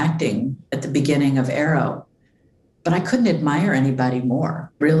new to acting at the beginning of Arrow, but I couldn't admire anybody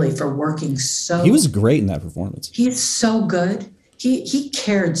more, really, for working so. He was great in that performance. He's so good. He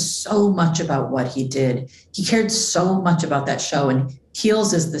cared so much about what he did. He cared so much about that show, and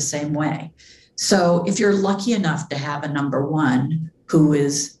Heels is the same way. So if you're lucky enough to have a number one who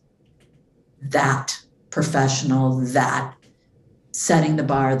is that professional, that setting the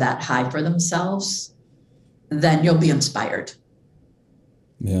bar that high for themselves, then you'll be inspired.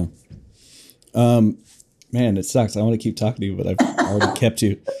 Yeah. Man, it sucks. I want to keep talking to you, but I've already kept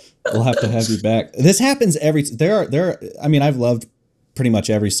you. We'll have to have you back. This happens I've loved pretty much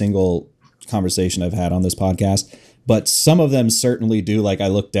every single conversation I've had on this podcast, but some of them certainly do. Like, I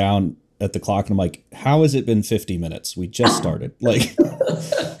look down at the clock and I'm like, how has it been 50 minutes? We just started. Like,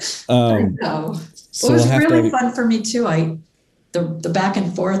 I know. So it was really fun for me too. The back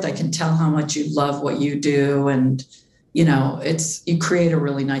and forth, I can tell how much you love what you do, and you create a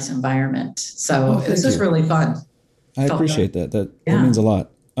really nice environment. So this is really fun. I appreciate that. That means a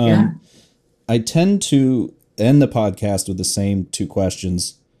lot. I tend to end the podcast with the same two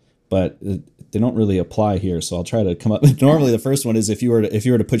questions, but they don't really apply here. So I'll try to come up. Normally, the first one is if you were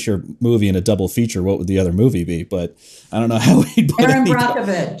to put your movie in a double feature, what would the other movie be? But I don't know how we'd put Erin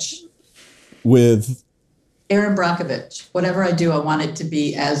Brockovich. With Erin Brockovich. Whatever I do, I want it to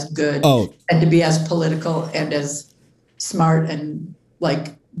be as good and to be as political and as smart and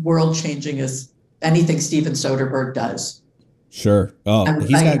like world-changing as anything Steven Soderbergh does. Sure. Oh,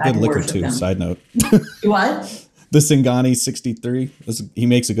 he's got good liquor too. Side note. What? The Singani 63. He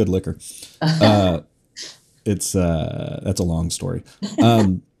makes a good liquor. That's a long story.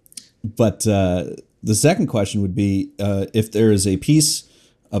 But the second question would be if there is a piece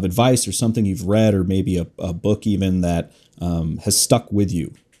of advice or something you've read, or maybe a book even that has stuck with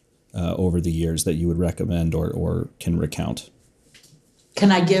you over the years that you would recommend or can recount.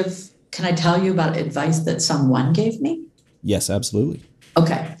 Can I tell you about advice that someone gave me? Yes, absolutely.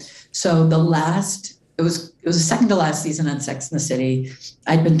 Okay. So it was the second to last season on Sex and the City.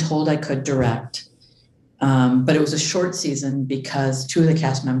 I'd been told I could direct, but it was a short season because two of the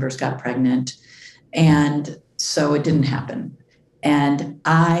cast members got pregnant, and so it didn't happen. And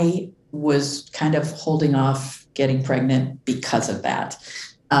I was kind of holding off getting pregnant because of that.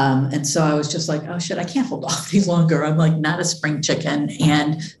 And so I was just like, oh shit, I can't hold off any longer. I'm like not a spring chicken.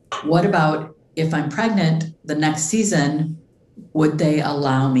 And what about if I'm pregnant the next season, would they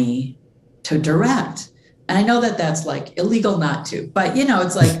allow me to direct? And I know that that's like illegal not to, but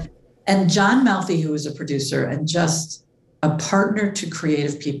it's like, and John Malfi, who was a producer and just a partner to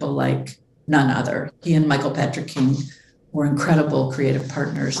creative people like none other. He and Michael Patrick King were incredible creative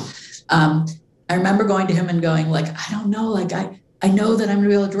partners. I remember going to him and going like, I don't know, like I know that I'm gonna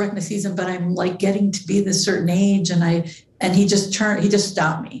be able to direct my season, but I'm like getting to be this certain age. And he just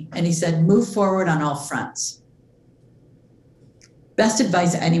stopped me and he said, move forward on all fronts. Best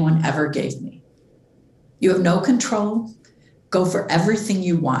advice anyone ever gave me. You have no control. Go for everything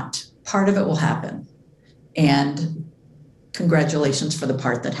you want. part of it will happen. And congratulations for the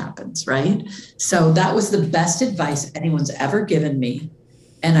part that happens, right? So that was the best advice anyone's ever given me.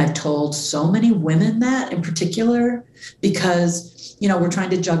 And I've told so many women that in particular, because, we're trying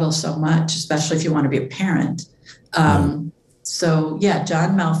to juggle so much, especially if you want to be a parent. So yeah,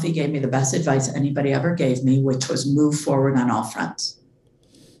 John Melfi gave me the best advice anybody ever gave me, which was move forward on all fronts.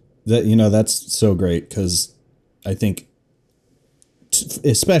 That's so great, because I think,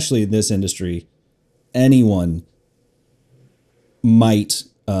 especially in this industry, anyone might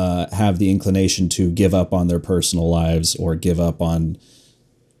have the inclination to give up on their personal lives or give up on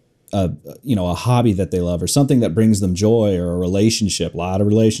a hobby that they love or something that brings them joy, or a relationship. A lot of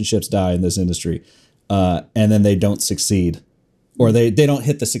relationships die in this industry, and then they don't succeed, or they don't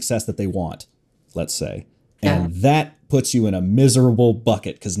hit the success that they want, let's say. And that puts you in a miserable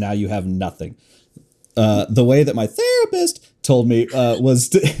bucket, because now you have nothing. The way that my therapist told me was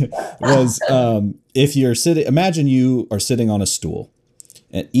if you're sitting, imagine you are sitting on a stool.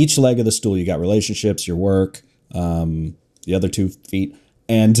 At each leg of the stool, you got relationships, your work, the other 2 feet.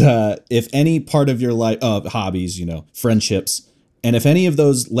 And if any part of your life, hobbies, friendships, and if any of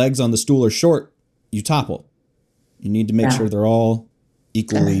those legs on the stool are short, you topple. You need to make sure they're all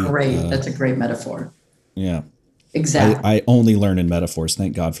equally. That's great. That's a great metaphor. Yeah. Exactly. I only learn in metaphors.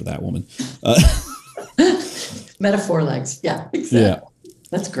 Thank God for that woman. Metaphor legs. Yeah, exactly. Yeah.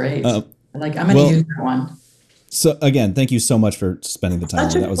 That's great. I'm going to use that one. So again, thank you so much for spending the time.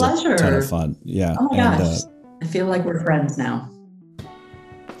 Such a pleasure. Was a ton of fun. Yeah. Oh my gosh. I feel like we're friends now.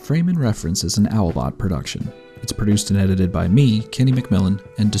 Frame and Reference is an Owlbot production. It's produced and edited by me, Kenny McMillan,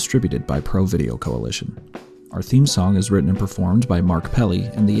 and distributed by Pro Video Coalition. Our theme song is written and performed by Mark Pelly,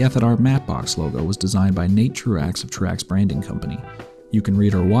 and the F&R Mattbox logo was designed by Nate Truax of Truax Branding Company. You can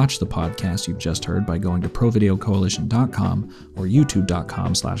read or watch the podcast you've just heard by going to provideocoalition.com or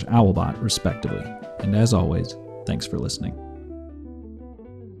youtube.com/owlbot, respectively. And as always, thanks for listening.